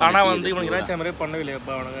வச்சு மிக்ஸ் பண்ணி. ஆனால் வந்து இவங்க இரானி சாய் மாதிரியே பண்ணவே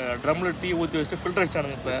இல்லையாப்பா, அவனுங்க ட்ரம்மில் டீ ஊற்றி வச்சுட்டு ஃபில்டர்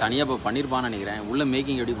அடிச்சானுங்க. இப்போ தனியாக இப்போ பண்ணியிருப்பான்னு நினைக்கிறேன், உள்ள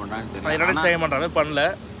மேக்கிங் எப்படி பண்ணுறான்னு தெரியல. இரானி சாய் பண்ணுறாங்க பண்ணல,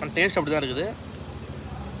 அந்த டேஸ்ட் அப்படி தான் இருக்குது.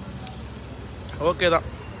 ஓகே தான்,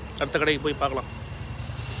 அடுத்த கடைக்கு போய் பார்க்கலாம்.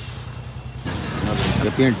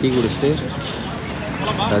 எப்பயும் டீ குடிச்சிட்டு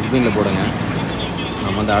டஸ்ட்பினில் போடுங்க,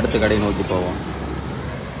 நம்ம வந்து அடுத்த கடையை நோக்கி போவோம்.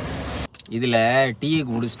 இதில் டீயை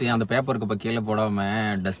குடிச்சிட்டு அந்த பேப்பருக்கு இப்போ கீழே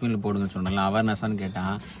போடாமல் டஸ்ட்பினில் போடுங்கன்னு சொன்னால அவேர்னஸான்னு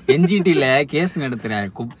கேட்டான். என்ஜிடியில் கேஸ் நடத்துகிறேன்.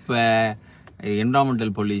 குப்பை,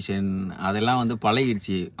 என்விரான்மெண்டல் பொல்யூஷன் அதெல்லாம் வந்து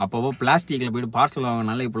பழகிடுச்சு. அப்போவோ பிளாஸ்டிக்கில் போயிட்டு பார்சல்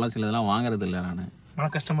வாங்கினால இப்போலாம் சில இதெல்லாம் வாங்குறது இல்லை.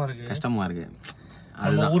 நான் கஷ்டமாக இருக்கு.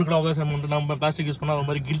 அதுதான் ஊருக்கு நம்ம பிளாஸ்டிக் யூஸ் பண்ணால் ஒரு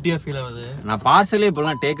மாதிரி கில்ட்டியாக ஃபீல் ஆகுது. நான் பார்சலே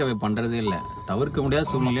இப்போலாம் டேக் அவே பண்ணுறதே இல்லை. தவிர்க்க முடியாத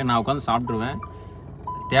சூழ்நிலையை நான் உட்காந்து சாப்பிட்ருவேன்.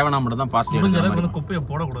 தேவைன்னா மட்டும் தான் பார்சல். குப்பையை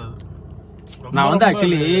போடக்கூடாது. நான் வந்து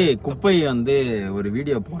ஆக்சுவலி குப்பை வந்து ஒரு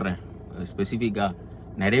வீடியோ போடுறேன் ஸ்பெசிஃபிக்காக.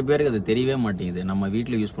 நிறைய பேருக்கு அது தெரியவே மாட்டேங்குது. நம்ம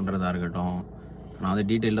வீட்டில் யூஸ் பண்ணுறதா இருக்கட்டும், நான் வந்து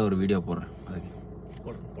டீட்டெயிலாக ஒரு வீடியோ போடுறேன். அதுக்கு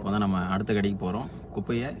இப்போ தான் நம்ம அடுத்த கடைக்கு போகிறோம்.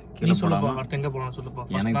 குப்பையை கீழே போடாமல் அடுத்து எங்கே போகலாம் சொல்லுப்பா.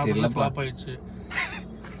 எனக்கு தெரியல. ஃப்ளாப் ஆயிடுச்சு.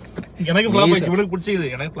 எனக்கு ஃப்ளாப் ஆயிடுச்சு. இவனுக்கு பிடிச்சிக்குது.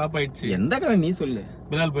 எனக்கு ஃப்ளாப் ஆயிடுச்சு. எந்த கடை நீ சொல்லு.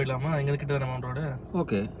 பிலால் போயிடலாமா? இங்கே கிட்ட தானே ரோடு.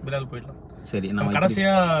 ஓகே, பிலால் போயிடலாம். சரி, நம்ம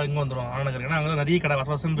கடைசியா இங்க வந்துரும் ஆனநகர். ஏன்னா அங்க நிறைய கடை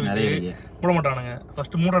வசவசன்னு இருக்கு, மூட மாட்டானுங்க.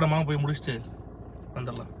 ஃபர்ஸ்ட் மூடடமா போய் முடிச்சுட்டு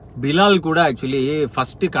வந்துடலாம். பிலால் கூட ஆக்சுவலி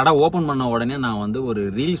ஃபர்ஸ்ட் கடை ஓபன் பண்ண உடனே நான் வந்து ஒரு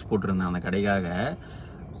ரீல்ஸ் போட்டிருந்தேன் அந்த கடைக்காக.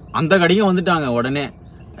 அந்த கடையும் வந்துட்டாங்க உடனே.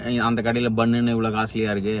 அந்த கடையில பன்னு இவ்வளவு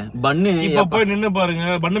காஸ்ட்லியா இருக்கு. பன்னு போய் நின்னு பாருங்க.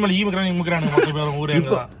 பன்னு மேல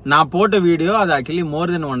ஈமுக்குறாங்க. நான் போட்ட வீடியோ அது ஆக்சுவலி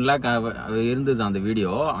மோர் தென் 1 lakh இருந்தது அந்த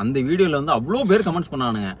வீடியோ. அந்த வீடியோல வந்து அவ்வளோ பேர் கமெண்ட்ஸ்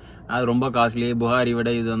பண்ணானுங்க, அது ரொம்ப காஸ்ட்லி, புகாரி விட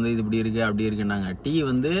இது வந்து இது இப்படி இருக்கு அப்படி இருக்குன்னாங்க. டீ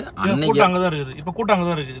வந்து அன்னைக்கு அங்கதான் இருக்குது. இப்ப கூட்டம்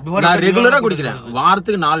அங்கதான் இருக்குது. நான் ரெகுலரா குடிக்கிறேன்.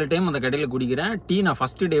 வாரத்துக்கு 4 டைம் அந்த கடையில குடிக்கிறேன். டீ நான்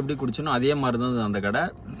ஃபர்ஸ்ட் டே எப்படி குடிச்சனோ அதே மாதிரி தான் அந்த கடை.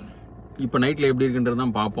 இப்போ நைட்ல எப்படி இருக்குன்றது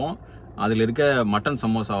தான் பார்ப்போம். அதுல இருக்க மட்டன்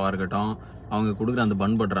சமோசாவா இருக்கட்டும், அவங்க கொடுக்குற அந்த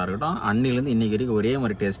பன் பட்டரா இருக்கட்டும், அன்னிலேருந்து இன்னைக்கு வரைக்கும் ஒரே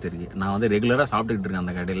மாதிரி டேஸ்ட் இருக்கு. நான் வந்து ரெகுலராக சாப்பிட்டுக்கிட்டு இருக்கேன்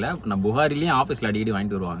அந்த கடையில். நான் புகாரிலையும் ஆஃபீஸில் அடிக்கடி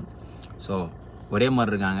வாங்கிட்டு வருவாங்க. ஸோ ஒரே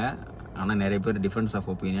மாதிரி இருக்காங்க. ஆனால் நிறைய பேர் டிஃபரன்ஸ் ஆஃப்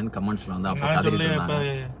ஒப்பீனியன் கமெண்ட்ஸில் வந்து அப்போ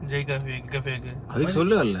அதுக்கு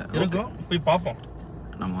சொல்லல இருக்கும். போய் பார்ப்போம்.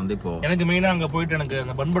 நம்ம வந்து இப்போ எனக்கு மெயினாக அங்கே போயிட்டு எனக்கு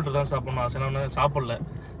அந்த பன் பட்டர் தான் சாப்பிடணும் ஆசை. நான் சாப்பிடல.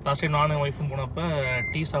 லாஸ்ட் டைம் நானும் ஒய்ஃபும் போனப்போ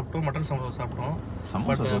டீ சாப்பிட்டோம், மட்டன் சமோசா சாப்பிட்டோம்.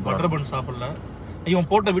 பட்டர் பன் சாப்பிடல. இவன்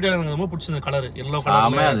போட்ட வீடியோ எனக்கு ரொம்ப பிடிச்சிருந்த கலர் எல்லோ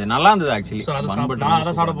கலர். அது நல்லா இருந்தது ஆக்சுவலி. நான்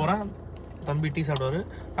அதை சாப்பிட போறேன். தம்பி டீ சாப்பிடுவாரு.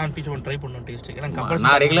 நான் டீ ட்ரை பண்ணுவேன். டேஸ்ட்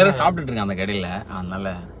நான் ரெகுலரா சாப்பிட்டுட்டு இருக்கேன் அந்த கடையில.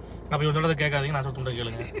 அதனால அப்ப இவன் சொல்றத கேட்காதீங்க, நான் சொல்றத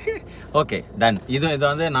கேளுங்க. Okay done. இது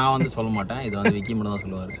வந்து நான் வந்து சொல்ல மாட்டேன். இது வந்து விக்கி மட்டும் தான்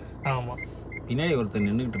சொல்லுவாரு. ஆமா. பின்னாடி ஒருத்தர்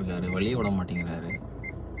நின்றுட்டு இருக்காரு, வழியே விட மாட்டேங்கிறாரு.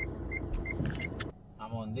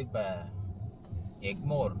 நாம வந்து இப்ப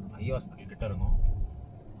எக்மோர் ஐ ஹாஸ்பிட்டல் கிட்ட இருக்கோம்.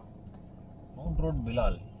 Mount road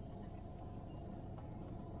Bilal.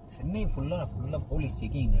 சென்னை ஃபுல்லாக போலீஸ்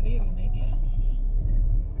செக்கிங் நிறைய இருக்குது நைட்டில்.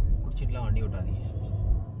 குடிச்சிட்டுலாம் வண்டி விட்டாதீங்க.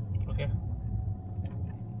 ஓகே.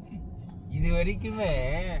 இது வரைக்குமே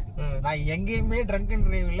நான் எங்கேயுமே ட்ரங்க் அண்ட்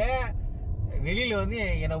டிரைவில் வெளியில் வந்து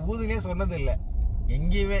என்னை ஊதுனே சொன்னது இல்லை.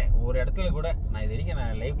 எங்கேயுமே ஒரு இடத்துல கூட நான் இது வரைக்கும்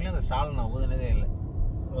நான் லைஃப்லேயும் அந்த ஸ்டால் நான் ஊதுனதே இல்லை.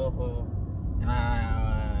 ஓஹோ. ஏன்னா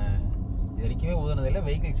இது வரைக்குமே ஊதுனதில்லை.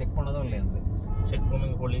 வெஹிக்கிள் செக் பண்ணதும் இல்லை. இருந்து செக்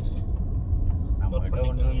பண்ணுங்க போலீஸ். நம்ம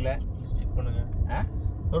ஒன்றும் இல்லை. செக் பண்ணுங்க.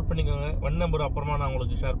 நோட் பண்ணிக்கோங்க. வண்டி நம்பர் அப்புறமா நான்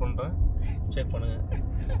உங்களுக்கு ஷேர் பண்ணுறேன். செக் பண்ணுங்க.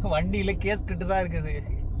 வண்டியில் கேஸ் கட்டு தான் இருக்குது.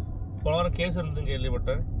 போன வாரம் கேஸ் இருந்து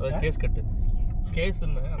கேள்விப்பட்டேன். அதாவது கேஸ் கட்டு. கேஸ்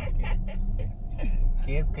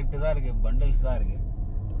கட்டு தான் இருக்கு. பண்டல்ஸ் தான் இருக்கு.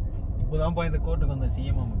 இப்போதான்ப்பா இந்த கோர்ட்டுக்கு வந்த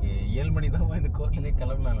சிஎம்எம்க்கு 7 மணி தான்ப்பா இந்த கோர்ட்லேயே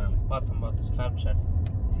கிளம்பலாம். நான் பார்த்தேன் snap chat.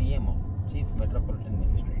 CMM chief metropolitan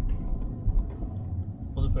magistrate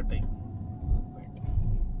Puduppettai.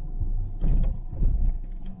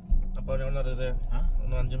 அப்போ எவ்வளோ இருக்குது?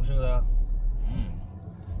 இன்னும் 5 நிமிஷம் தான்.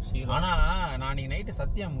 ஆனா நான் அன்னைக்கு நைட்டு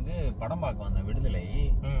சத்யாமுக்கு படம் பார்க்க வந்தேன், விடுதலை.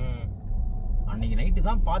 அன்னைக்கு நைட்டு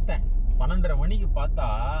தான் பார்த்தேன். 12:30 மணிக்கு பார்த்தா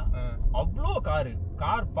அவ்வளோ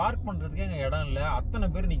கார் பார்க் பண்றதுக்கே எங்க இடம் இல்ல. அத்தனை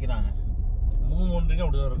பேர் நிக்கிறாங்க. 3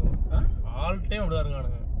 அப்படிதான் இருக்கும். ஆல் டைம் அப்படிதான்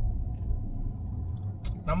இருக்கானுங்க.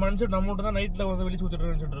 நம்ம நினைச்சிட்டு நம்ம மட்டும் தான் நைட்ல வந்து வெளியே சுத்திட்டு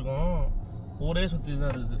நினைச்சிட்டு இருக்கோம். ஒரே சுத்தி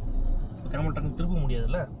தான் இருக்குது. கிளம்பிட்டாங்க, திருப்ப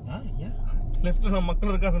முடியாதுல்ல. லெஃப்ட்ல நம்ம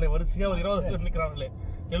மக்கள் இருக்காங்களே, வரிசையா ஒரு 20 பேர் நிக்கிறாங்களே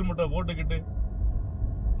ஹெல்மெட்டை போட்டுக்கிட்டு.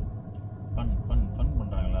 ஃபன்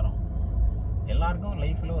பண்றாங்க எல்லாரும். எல்லாருக்கும்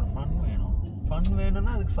லைஃப்ல ஒரு ஃபன் வேணும். ஃபன்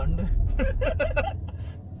வேணும்னா அதுக்கு ஃபண்டு.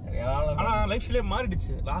 ஆனா லைஃப்லயே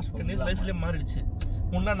மாறிடுச்சு. லாஸ்ட் 10 இயர்ஸ் லைஃப்லயே மாறிடுச்சு.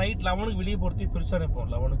 முன்னா நைட் 11க்கு வெளியே போறதுக்கு பெருசா நினைப்போம்.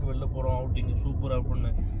 11க்கு வெளில போறோம் அவுட்டிங் சூப்பரா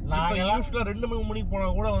அப்படின்னு. நாங்க யூஸ்வலா 2 மணிக்கு போனா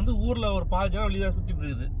கூட வந்து ஊர்ல ஒரு 5 ஜனம் வெளியே சுத்திட்டு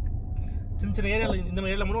இருக்குது. சின்ன ஏரியால இந்த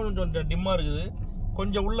மாதிரி ஏரியால மட்டும் கொஞ்சம் டிம்மா இருக்குது.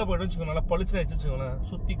 கொஞ்சம் உள்ள போயிட்டு வச்சுக்கோங்க, நல்லா பளிச்சுன்னு வச்சுக்கோங்களேன்.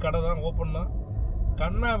 சுத்தி கடை தான், ஓப்பன் தான்.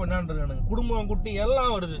 கண்ணா விண்ணாண்டுருக்கானுங்க. குடும்பம் குட்டி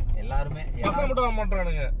எல்லாம் வருது. எல்லாருமே பசங்க மட்டும் வர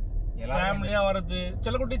மாட்டானுங்க. ஃபேமிலியா வரது,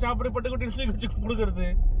 செல்லக்குட்டி சாப்பிடு பட்டுக்குட்டி வச்சு கொடுக்கறது.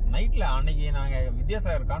 நைட்ல அன்னைக்கு நாங்க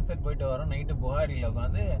வித்யாசாகர் கான்சர்ட் போயிட்டு வரோம். நைட்டு புகாரில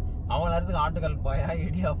உட்காந்து அவன் நேரத்துக்கு ஆட்டுக்கல் பாயா,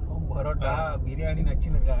 இடியாப்பம், பரோட்டா, பிரியாணி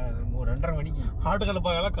நச்சுன்னு இருக்காங்க. 2:30 மணிக்கு ஆட்டுக்கல்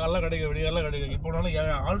பாயெல்லாம் காலைல கிடைக்கும், விடியெல்லாம் கிடைக்கும்.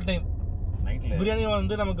 இப்போனாலும் ஆல் டைம் நைட்ல பிரியாணி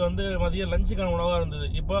வந்து நமக்கு வந்து மதியம் லஞ்சுக்கான உணவா இருந்தது.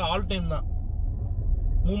 இப்போ ஆல் டைம் தான்.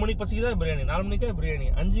 3 மணிக்கு பசிக்குதா பிரியாணி, 4 மணிக்கா பிரியாணி,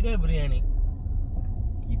 5க்கா பிரியாணி.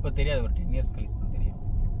 இப்போ தெரியாது, ஒரு 10 இயர்ஸ் கழிச்சு தான் தெரியும்.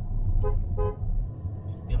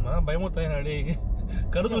 பயமுத்தாடி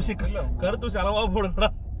கருத்தூசி அளவா போடுங்கடா.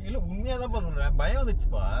 இல்ல உண்மையாதான் சொல்றேன், பயம்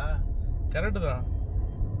வந்துச்சுப்பா. கரெக்ட் தான்,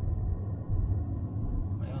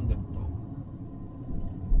 பயம் வந்துடுச்சு.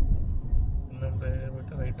 என்னன்ட்டு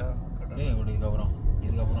ரைட்டா இதுக்கப்புறம்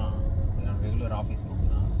ரெகுலர் ஆஃபீஸ்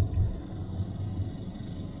ரூம் தான்.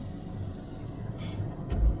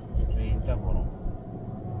 ஸ்ட்ரெயிட்டாக போகிறோம்.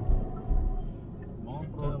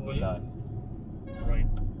 பிலால்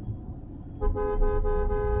ரைட்.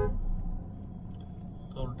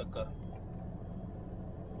 டோல் டக்கா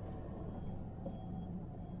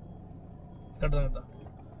கட்டா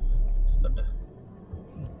ஸ்டார்ட்.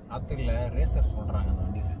 ஆத்துல ரேசர்ஸ் ஓடுறாங்க அந்த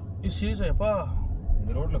வண்டியில். இது சீரியஸா எப்பா?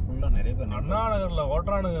 இந்த ரோட்ல ஃபுல்லாக நிறைய பேர் அண்ணா நகர்ல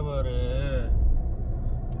ஓட்டுறானுங்க பாரு.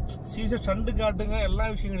 சீரியஸா சண்டு காட்டுங்க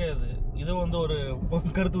எல்லாம் விஷயம் கிடையாது. இது வந்து ஒரு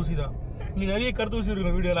கருத்தூசி தான். இங்க நிறைய கருத்தூசி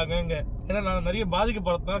இருக்கிற வீடியோல அங்க. ஏன்னா நான் நிறைய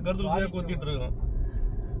பாதிக்கப்படுறதா கருத்தூசியாக கொத்திட்டு இருக்கோம்.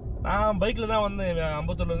 நான் பைக்ல தான் வந்தேன்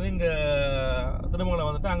அம்பத்தூர்லேருந்து இங்கே திருமங்கலம்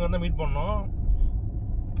வந்துட்டு அங்கே வந்து மீட் பண்ணோம்.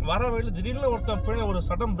 வர வழியில் திடீர்னு ஒருத்தன் ஒரு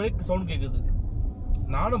சடன் பிரேக் சவுண்ட் கேட்குது.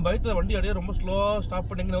 நானும் பைக்கில் வண்டி அப்படியே ரொம்ப ஸ்லோவாக ஸ்டாப்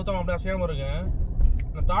பண்ணி இங்கே நவுத்தாம அப்படியே அசையாமல் இருக்கேன்.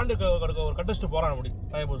 நான் தாண்டி ஒரு கட்டஸ்ட்டு போகிறான் அப்படி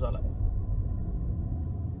தாயபூசால.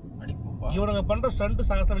 இவனுங்க பண்ணுற ஸ்டண்ட்டு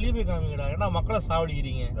சாகத்தை வெளியே போய் காமிங்கடா, ஏன்னா மக்களை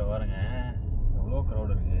சாவடிக்கிறீங்க. இங்கே பாருங்க எவ்வளோ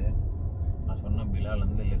க்ரௌட் இருக்குது. நான் சொன்ன பிலால்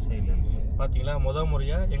வந்து லெஃப்ட் சைடில் இருக்குது. பார்த்தீங்களா,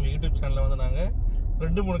 முறையாக எங்கள் யூடியூப் சேனலில் வந்து நாங்கள்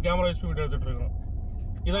 2-3 கேமரா வச்சு வீடியோ எடுத்துட்டு இருக்கோம்.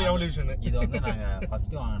 இதான் எவல்யூஷன். இது வந்து நாங்கள்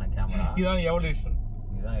ஃபர்ஸ்ட் வாங்கின கேமரா. இதுதான் எவல்யூஷன்.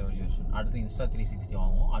 அடுத்து இன்ஸ்டா 360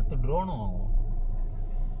 வாங்குவோம், அடுத்து ட்ரோனும் வாங்குவோம்.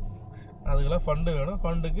 அதுக்கெல்லாம் ஃபண்டு வேணும்.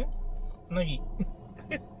 ஃபண்டுக்கு நகி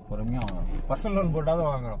பொறுமையாக வாங்குறோம். பர்சனல் லோன் போட்டால்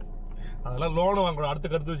தான் வாங்குறோம். அதெல்லாம் லோனு வாங்குறோம். அடுத்த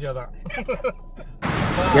கருத்து விஷயம் தான்.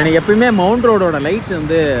 எனக்கு எப்பயுமே மவுண்ட் ரோடோட லைட்ஸ்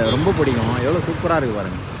வந்து ரொம்ப பிடிக்கும். எவ்வளோ சூப்பராக இருக்குது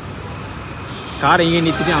பாருங்க. காரை இங்கே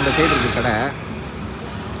நிறுத்திட்டு அந்த சைடு இருக்குது கடை.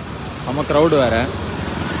 நம்ம க்ரௌடு வேறு.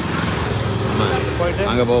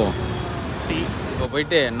 அங்கே போவோம். டீ இப்போ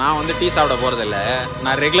போயிட்டு நான் வந்து டீ சாப்பிட போகிறதில்ல.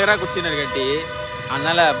 நான் ரெகுலராக குடிச்சுன்னு இருக்கேன் டீ.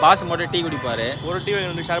 அதனால பாஸ் மட்டும் டீ குடிப்பார். ஒரு டீ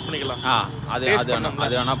வந்து ஷேர் பண்ணிக்கலாம். அது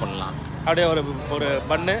வேணா பண்ணலாம். அப்படியே ஒரு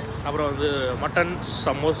பன்னு, அப்புறம் வந்து மட்டன்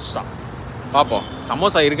சமோசா பார்ப்போம்.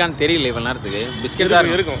 சமோசா இருக்கான்னு தெரியல இவ்வளோ நேரத்துக்கு. பிஸ்கெட்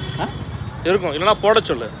தான் இருக்கும். இல்லைன்னா போட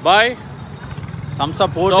சொல்லு. பாய் சம்சா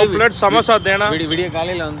போட்டு பிளேட் சமோசா தேனா. விடிய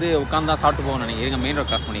காலையில் வந்து உட்காந்து தான் சாப்பிட்டு போகணும் நினைக்கிறேன். இருங்க மெயின்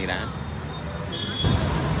ரோட் கிராஸ் பண்ணிக்கிறேன்.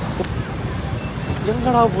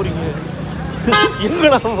 எங்கடா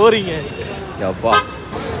போறீங்க? அப்பா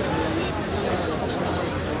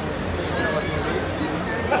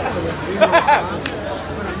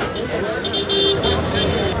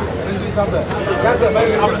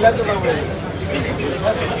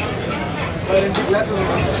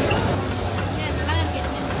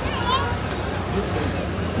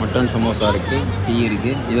மட்டன் சமோசா இருக்கு, டீ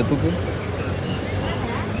இருக்கு. இதை தூக்கு.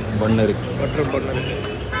 பண்ணு இருக்கு, பட்டர் பண்ணு இருக்கு.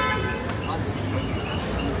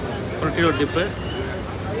 ஒரு டீ ஒரு டிப்பு,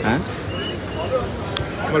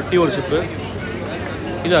 ஒரு டீ ஒரு சிப்பு.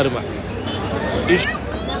 இது அருமை.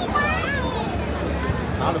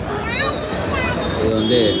 இது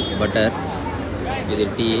வந்து பட்டர், இது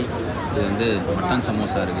டீ, இது வந்து மட்டன்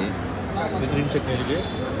சமோசா இருக்குது, இது க்ரீன் சட்னி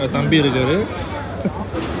இருக்குது. தம்பி இருக்காரு.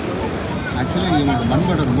 ஆக்சுவலாக எனக்கு பன்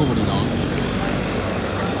பட்டர் ரொம்ப பிடிக்கும்.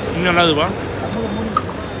 இன்னும் நல்லாதுப்பா,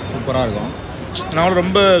 சூப்பராக இருக்கும். நான்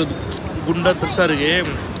ரொம்ப குண்டாக பெருசாக இருக்கு,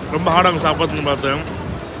 ரொம்ப ஹார்டாக சாப்பிட்றதுன்னு பார்த்தேன்.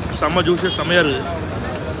 செம்ம ஜூஸியாக செம்மையாக இருக்குது.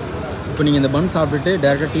 இப்போ நீங்கள் இந்த பன் சாப்பிட்டுட்டு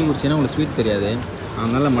டேரெக்டாக டீ குடிச்சிங்கன்னா உங்களுக்கு ஸ்வீட் தெரியாது.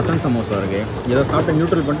 அதனால் மட்டன் சமோசா இருக்குது. இதை சாப்பிட்டு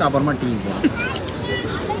நியூட்ரல் பண்ணிட்டு அப்புறமா டீ போகும்.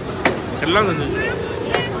 எல்லாம்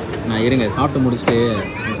நான் இருங்க சாப்பிட்டு முடிச்சுட்டு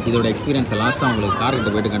இதோட எக்ஸ்பீரியன்ஸை லாஸ்ட்டாக உங்களுக்கு கார்கிட்ட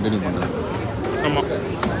போய்ட்டு கண்டினியூ பண்ணுறேன். ஆமாம்,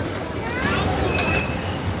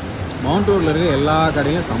 மவுண்ட் ரோடில் இருக்க எல்லா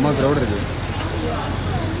கடையிலும் செம்ம க்ரௌட் இருக்குது.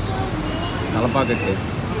 தலப்பாக்கட்டு,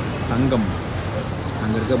 சங்கம்,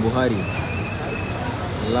 அங்கே இருக்க புகாரி,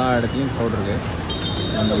 எல்லா இடத்துலையும் க்ரௌட் இருக்குது.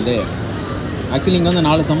 நம்ம வந்து ஆக்சுவலி இங்கே வந்து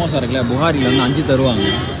 4 சமோசா இருக்குல்ல, புகாரியில் வந்து 5 தருவாங்க.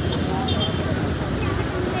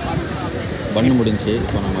 பண்ணு முடிஞ்சு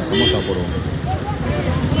இப்போ நம்ம சமோசா போடுவோம்.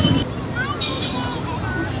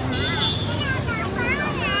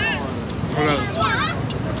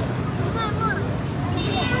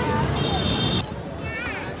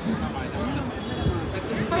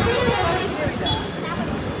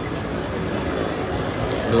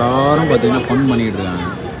 எல்லாரும் பார்த்தீங்கன்னா ஃபன் பண்ணிகிட்டு இருக்காங்க.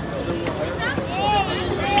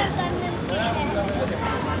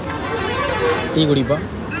 டீ குடிப்பா.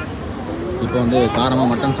 இப்போ வந்து காரமாக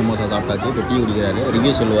மட்டன் சமோசா சாப்பிட்டாச்சு. இப்போ டீ குடிக்கிறாரு,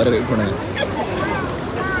 ரிவ்யூ சொல்லுவார். வெயிட் பண்ணுங்க.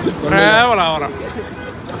 வரான்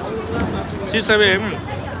சீசாவே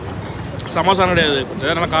சமோசா கிடையாது,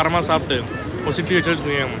 நல்லா காரமாக சாப்பிட்டு ஒரு சிட்டி வச்சு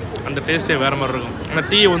வச்சுக்கோங்க, அந்த டேஸ்ட்டே வேறு மாதிரி இருக்கும். அந்த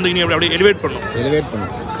டீயை வந்து இனி அப்படியே எலிவேட் பண்ணும்.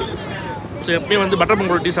 ஸோ எப்பயும் வந்து பட்டர்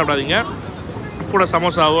பன் கூட டீ சாப்பிடாதீங்க. கூட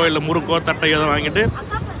சமோசாவோ இல்லை முறுக்கோ தட்டையோ தான் வாங்கிட்டு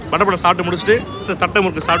பட்டர் பனை சாப்பிட்டு முடிச்சுட்டு இந்த தட்டை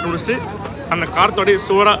முறுக்கு சாப்பிட்டு முடிச்சுட்டு அந்த காரத்தோடய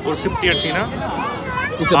சூடாக ஒரு சிப் டீ அடிச்சிங்கன்னா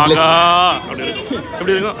ஆகா அப்படி இருக்கும்.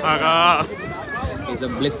 எப்படி இருக்கும்? ஆகா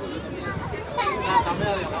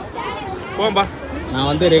போம்பா. நான்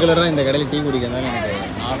வந்து ரெகுலராக இந்த கடையில் டீ குடிக்கிறதால எனக்கு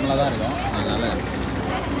நார்மலாக தான் இருக்கும். அதனால்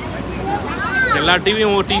எல்லா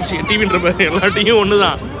டிவியும் டிவின்ற மாதிரி எல்லா டிவியும் ஒன்று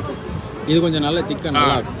தான். இது கொஞ்சம் நல்ல திக்காக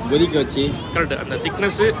நல்லா கொதிக்க வச்சு கரெக்டு அந்த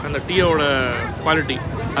திக்னஸ்ஸு அந்த டீயோட குவாலிட்டி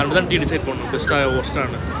அது தான் டீ டிசைட் பண்ணணும் பெஸ்ட்டாக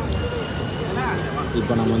ஒஸ்ட்டானு.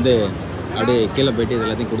 இப்போ நம்ம வந்து அப்படியே கீழே போய்ட்டு இது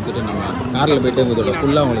எல்லாத்தையும் கொடுத்துட்டு நம்ம காரில் போய்ட்டு இதோட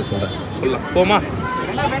ஃபுல்லாக உங்களுக்கு சொல்லலாம். போமா.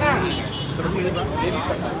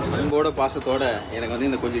 அன்போட பாசத்தோட எனக்கு வந்து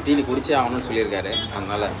இந்த கொஞ்சம் டீ குடிச்சே ஆகணும்னு சொல்லியிருக்காரு.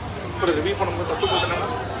 அதனால் ஒரு ரிவ்யூ பண்ணும்போது தப்பு போட்டுனா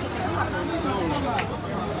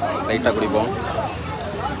லைட்டாக குடிப்போம்.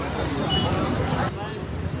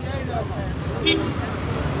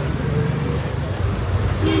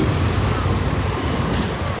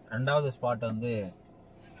 ரெண்டாவது ஸ்பாட் வந்து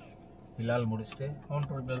பிலால் முடிச்சுட்டு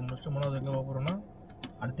பிலால் முடிச்சுட்டு மூணாவது எங்கே போகிறோன்னா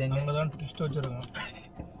அடுத்து எங்கே தான் ட்விஸ்ட் வச்சுருக்கோம்.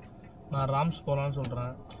 நான் ராம்ஸ் போகலான்னு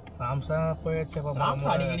சொல்கிறேன். ராம்ஸா போயாச்சேப்பா,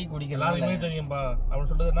 ராம்ஸ் அடிக்கடி குடிக்கலாம் எல்லாருமே தெரியும்பா அப்படின்னு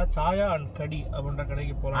சொல்லிட்டு என்ன சாயா அண்ட் கடி அப்படின்ற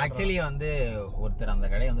கடைக்கு போகலாம். ஆக்சுவலி வந்து ஒருத்தர் அந்த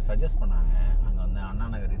கடையை வந்து சஜஸ்ட் பண்ணாங்க. அங்கே வந்து அண்ணா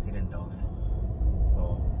நகர் ரெசிடென்ட் அவங்க. ஸோ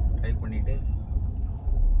ட்ரை பண்ணிவிட்டு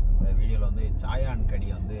இந்த வீடியோவில் வந்து சாயா அண்ட் கடி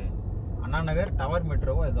வந்து அண்ணா நகர் டவர்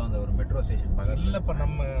மெட்ரோவோ ஏதோ அந்த ஒரு மெட்ரோ ஸ்டேஷன் பக்கத்தில் இல்லைப்பா.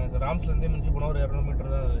 நம்ம ராம்ஸ்லேருந்தே மிஞ்சி போனால் ஒரு 200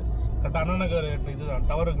 மீட்டர் தான். அது கரெக்டாக அண்ணா நகர் இதுதான்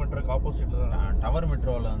டவர் மெட்ரோக்கு ஆப்போசிட் தான். டவர்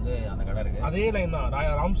மெட்ரோவில் வந்து அந்த கடை இருக்குது. அதே லைன் தான்.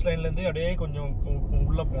 ராம்ஸ் லைன்லேருந்து அப்படியே கொஞ்சம்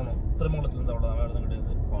உள்ளே போகணும். திருமங்கலத்துலேருந்து அவ்வளோதான், வேறு எதுவும்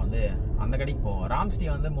கிடையாது. இப்போ வந்து அந்த கடைக்கு போவோம். ராம்ஸ் டீ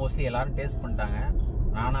வந்து மோஸ்ட்லி எல்லாரும் டேஸ்ட் பண்ணிட்டாங்க.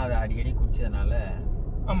 நானும் அதை அடிக்கடி குடிச்சதுனால.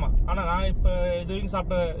 ஆமாம். ஆனால் நான் இப்போ இது வரைக்கும்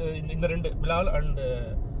சாப்பிட்ட இந்த 2 பிலால் அண்ட்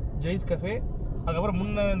ஜெய்ஸ் கஃபே, அதுக்கப்புறம்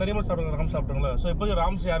முன்ன நிறைய பேர் சாப்பிடுங்க ராம்ஸ் சாப்பிட்டாங்களா. ஸோ இப்போது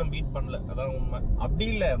ராம்ஸ் யாரும் பீட் பண்ணல. அதான் உண்மை. அப்படி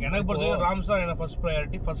இல்லை, எனக்கு பொறுத்தவரைக்கும் ராம்ஸ் தான் எனக்கு ஃபர்ஸ்ட்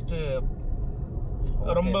ப்ரையாரிட்டி, ஃபர்ஸ்ட்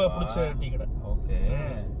ரொம்ப பிடிச்ச டீ கடை. ஓகே,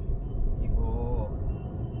 இப்போ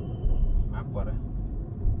மேப் பாரு.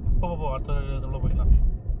 போ அடுத்த உள்ள போய்க்கலாம்.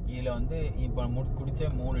 இதில் வந்து இப்போ குடித்த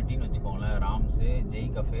 3 டீன்னு வச்சுக்கோங்களேன். ராம்ஸு, ஜெய்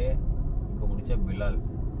கஃபே, இப்போ குடித்த பிலால்.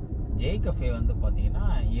 ஜெய் கஃபே வந்து பார்த்தீங்கன்னா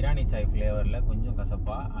ஈரானி சாய் ஃப்ளேவரில் கொஞ்சம்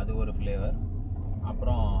கசப்பா, அது ஒரு ஃப்ளேவர்.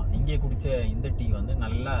 அப்புறம் இங்கே குடித்த இந்த டீ வந்து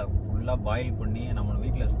நல்லா ஃபுல்லாக பாயில் பண்ணி நம்ம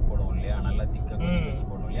வீட்டில் போடுவோம் இல்லையா, நல்லா திக்காக கொதிக்க வச்சு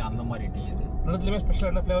போடுவோம் இல்லையா, அந்த மாதிரி டீ. இது ரெண்டுத்துலையுமே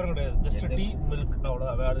ஸ்பெஷலாக எந்த ஃப்ளேவரும் கிடையாது. ஜஸ்ட் டீ மில்க் அவ்வளோ,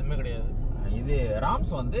 வேறு எதுவுமே கிடையாது. இது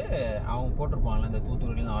ராம்ஸ் வந்து அவங்க போட்டிருப்பாங்கல்ல இந்த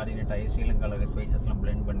தூத்துக்குடியிலேருந்து ஆரிஜினேட் டாய் ஸ்ரீலங்காவில் ஸ்பைசஸ்லாம்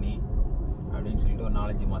பிளெண்ட் பண்ணி அப்படின்னு சொல்லிட்டு ஒரு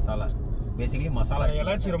 4-5 மசாலா. பேசிக்கலி மசாலா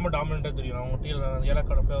ஏலாச்சி ரொம்ப டாமினண்ட்டாக தெரியும். அவங்க டீயில்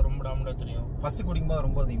ஏலக்காய் ஃப்ளேவர் ரொம்ப டாமினண்ட்டாக தெரியும். ஃபஸ்ட்டு குடிக்கும்போது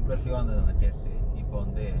ரொம்ப அது இம்ப்ரெசிவாக இருந்தது அந்த டேஸ்ட்டு. இப்போ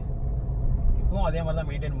வந்து இப்போவும் அதே மாதிரி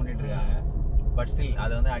தான் மெயின்டைன் பண்ணிட்டு இருக்காங்க. பட் ஸ்டில்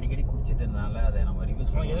அதை வந்து அடிக்கடி குடிச்சிட்டதுனால அதை நம்ம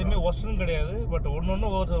ரிவ்யூஸ் எதுவுமே ஒஸ்டர்ன் கிடையாது. பட் ஒன்று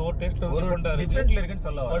ஒரு டேஸ்ட் டிஃப்ரெண்ட்ல இருக்குன்னு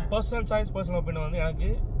சொல்ல வரேன். But personal choice, personal opinion வந்து எனக்கு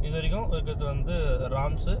இது வரைக்கும் இருக்கிறது வந்து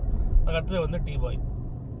ராம்ஸு, அடுத்தது வந்து டீ பாய்,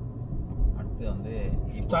 அடுத்து வந்து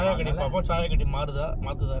சாயா கடி பார்ப்போம். சாயா கடி மாறுதா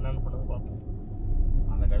மாற்றுதா என்னன்னு பண்ணது பார்ப்போம்.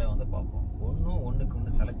 அந்த கடை வந்து பார்ப்போம். ஒன்றுக்கு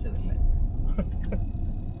ஒன்று சளைச்சது இல்லை.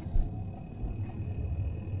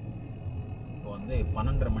 இப்போ வந்து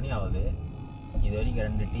 12:30 மணி ஆகுது. இது வரைக்கும்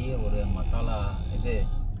 2 டீ, ஒரு மசாலா, இது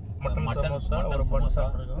மட்டன் சமோசா, ஒரு பன்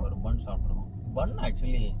சாப்பிட்ருக்கோம். பன்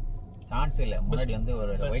ஆக்சுவலி சான்ஸ் இல்லை. முன்னாடி வந்து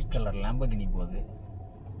ஒரு ஒயிட் கலர் லேம்பகினி போகுது,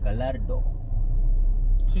 கலார்டோ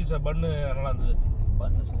சீசா பன்னு நல்லா இருந்தது.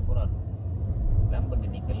 பன்னு சூப்பராக இருக்கும்.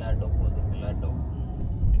 லேம்பகினி கலார்டோ போகுது, கலார்டோ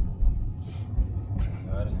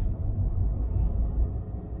பாருங்க.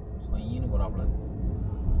 சொயின்னு போகிறாப்புல.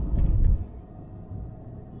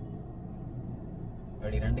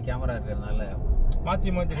 அப்படி 2 கேமரா இருக்கிறதுனால மாற்றி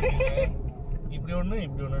எடுப்பீங்க. இப்படி ஒன்று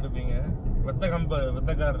எடுப்பீங்க.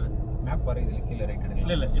 வெத்தக்காரரு மேப் பாரு. இதில் கீழே ரைட்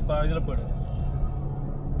எடுக்கலாம். இல்லை இப்போ இதில் போய்டு,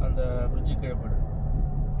 அந்த பிரிட்ஜு கீழே போய்டு.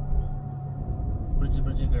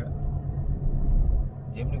 பிரிட்ஜு கீழே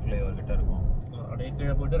ஜெமினி ஃப்ளைஓவர் கிட்ட இருக்கும். அப்படியே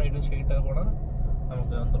கீழே போய்ட்டு ரைட்டு ஸ்ட்ரெயிட்டாக போனால்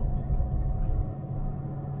நமக்கு வந்துடும்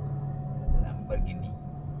லேம்பர்கினி.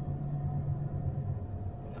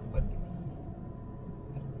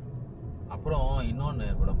 அப்புறம் இன்னொன்று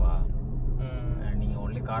கூடப்பா, நீங்கள்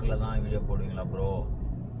ஒன்லி காரில் தான் வீடியோ போடுவீங்களா ப்ரோ?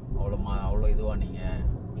 அவ்வளோ இதுவா நீங்கள்?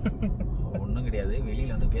 ஒன்றும் கிடையாது.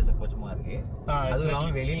 வெளியில் வந்து பேச கோச்சமா இருக்கு. அதுவும்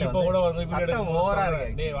இல்லாமல் வெளியில் இப்போ கூட வந்து ஓவரா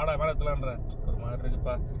இருக்கு. டேய் வாடா மேலே எத்தலான்ற ஒரு மாதிரி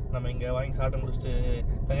இருக்குப்பா. நம்ம இங்கே வாங்கி சாப்பிட்டு முடிச்சுட்டு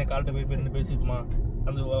தனியாக கால்கிட்ட போய் நின்று பேசிப்போமா,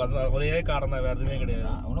 அந்த ஒரே காரணம் தான், வேறு எதுவுமே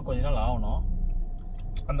கிடையாது. இன்னும் கொஞ்ச நாள் ஆகணும்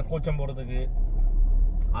அந்த கோச்சம் போகிறதுக்கு.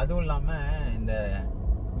 அதுவும் இல்லாமல் இந்த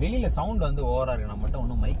வெளியில் சவுண்ட் வந்து ஓவரா இருக்கு. நம்மகிட்ட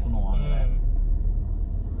ஒன்றும் மைக் ஒன்றும் வாங்கல.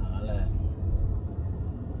 அதனால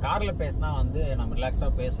கார்ல பேசினா வந்து நம்ம ரிலாக்ஸா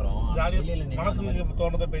பேசுறோம், மனசுக்கு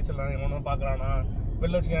தோணுறத பேசலாம். எவனும் பாக்குறானா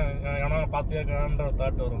வெளில வச்சு எவனா பார்த்து கேட்கறான்ற ஒரு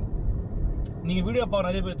தாட் வரும். நீங்க வீடியோ பார்க்க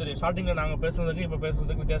நிறைய பேர் தெரியும். ஸ்டார்டிங்ல நாங்க பேசுறதுக்கு இப்ப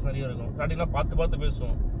பேசுறதுக்கு வித்தியாசம் நிறைய இருக்கும். ஸ்டார்டிங்ல பார்த்து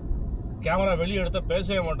பேசுவோம். கேமரா வெளியே எடுத்தா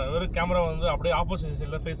பேசவே மாட்டோம். வெறும் கேமரா வந்து அப்படியே ஆப்போசிட்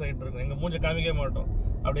சைட்ல ஃபேஸ் ஆகிட்டு இருக்கும். எங்க மூஞ்ச காமிக்கவே மாட்டோம்.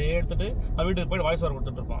 அப்படியே எடுத்துட்டு வீட்டுக்கு போய் வாய்ஸ் ஓவர்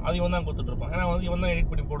கொடுத்துட்டு இருப்பான். அது இவன் தான் கொடுத்துட்டு இருப்பான். ஏன்னா வந்து இவன் தான்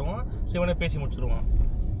எடிட் பண்ணி போடுவான். இவனே பேசி முடிச்சிருவான்.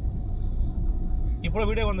 இப்போ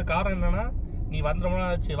வீடியோ வந்து காரணம் என்னன்னா, நீ வந்த ரொம்ப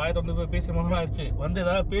நாள் ஆச்சு, வாய் திறந்து போய் பேசி ரொம்ப நாள் ஆச்சு, வந்து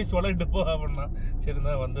ஏதாவது பேசி வளர்ட்டு போ அப்படின்னா சரி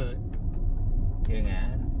தான் வந்தது.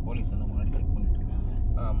 போலீஸ் வந்து முன்னாடி செக் பண்ணிட்டு இருக்காங்க.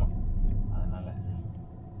 ஆமா.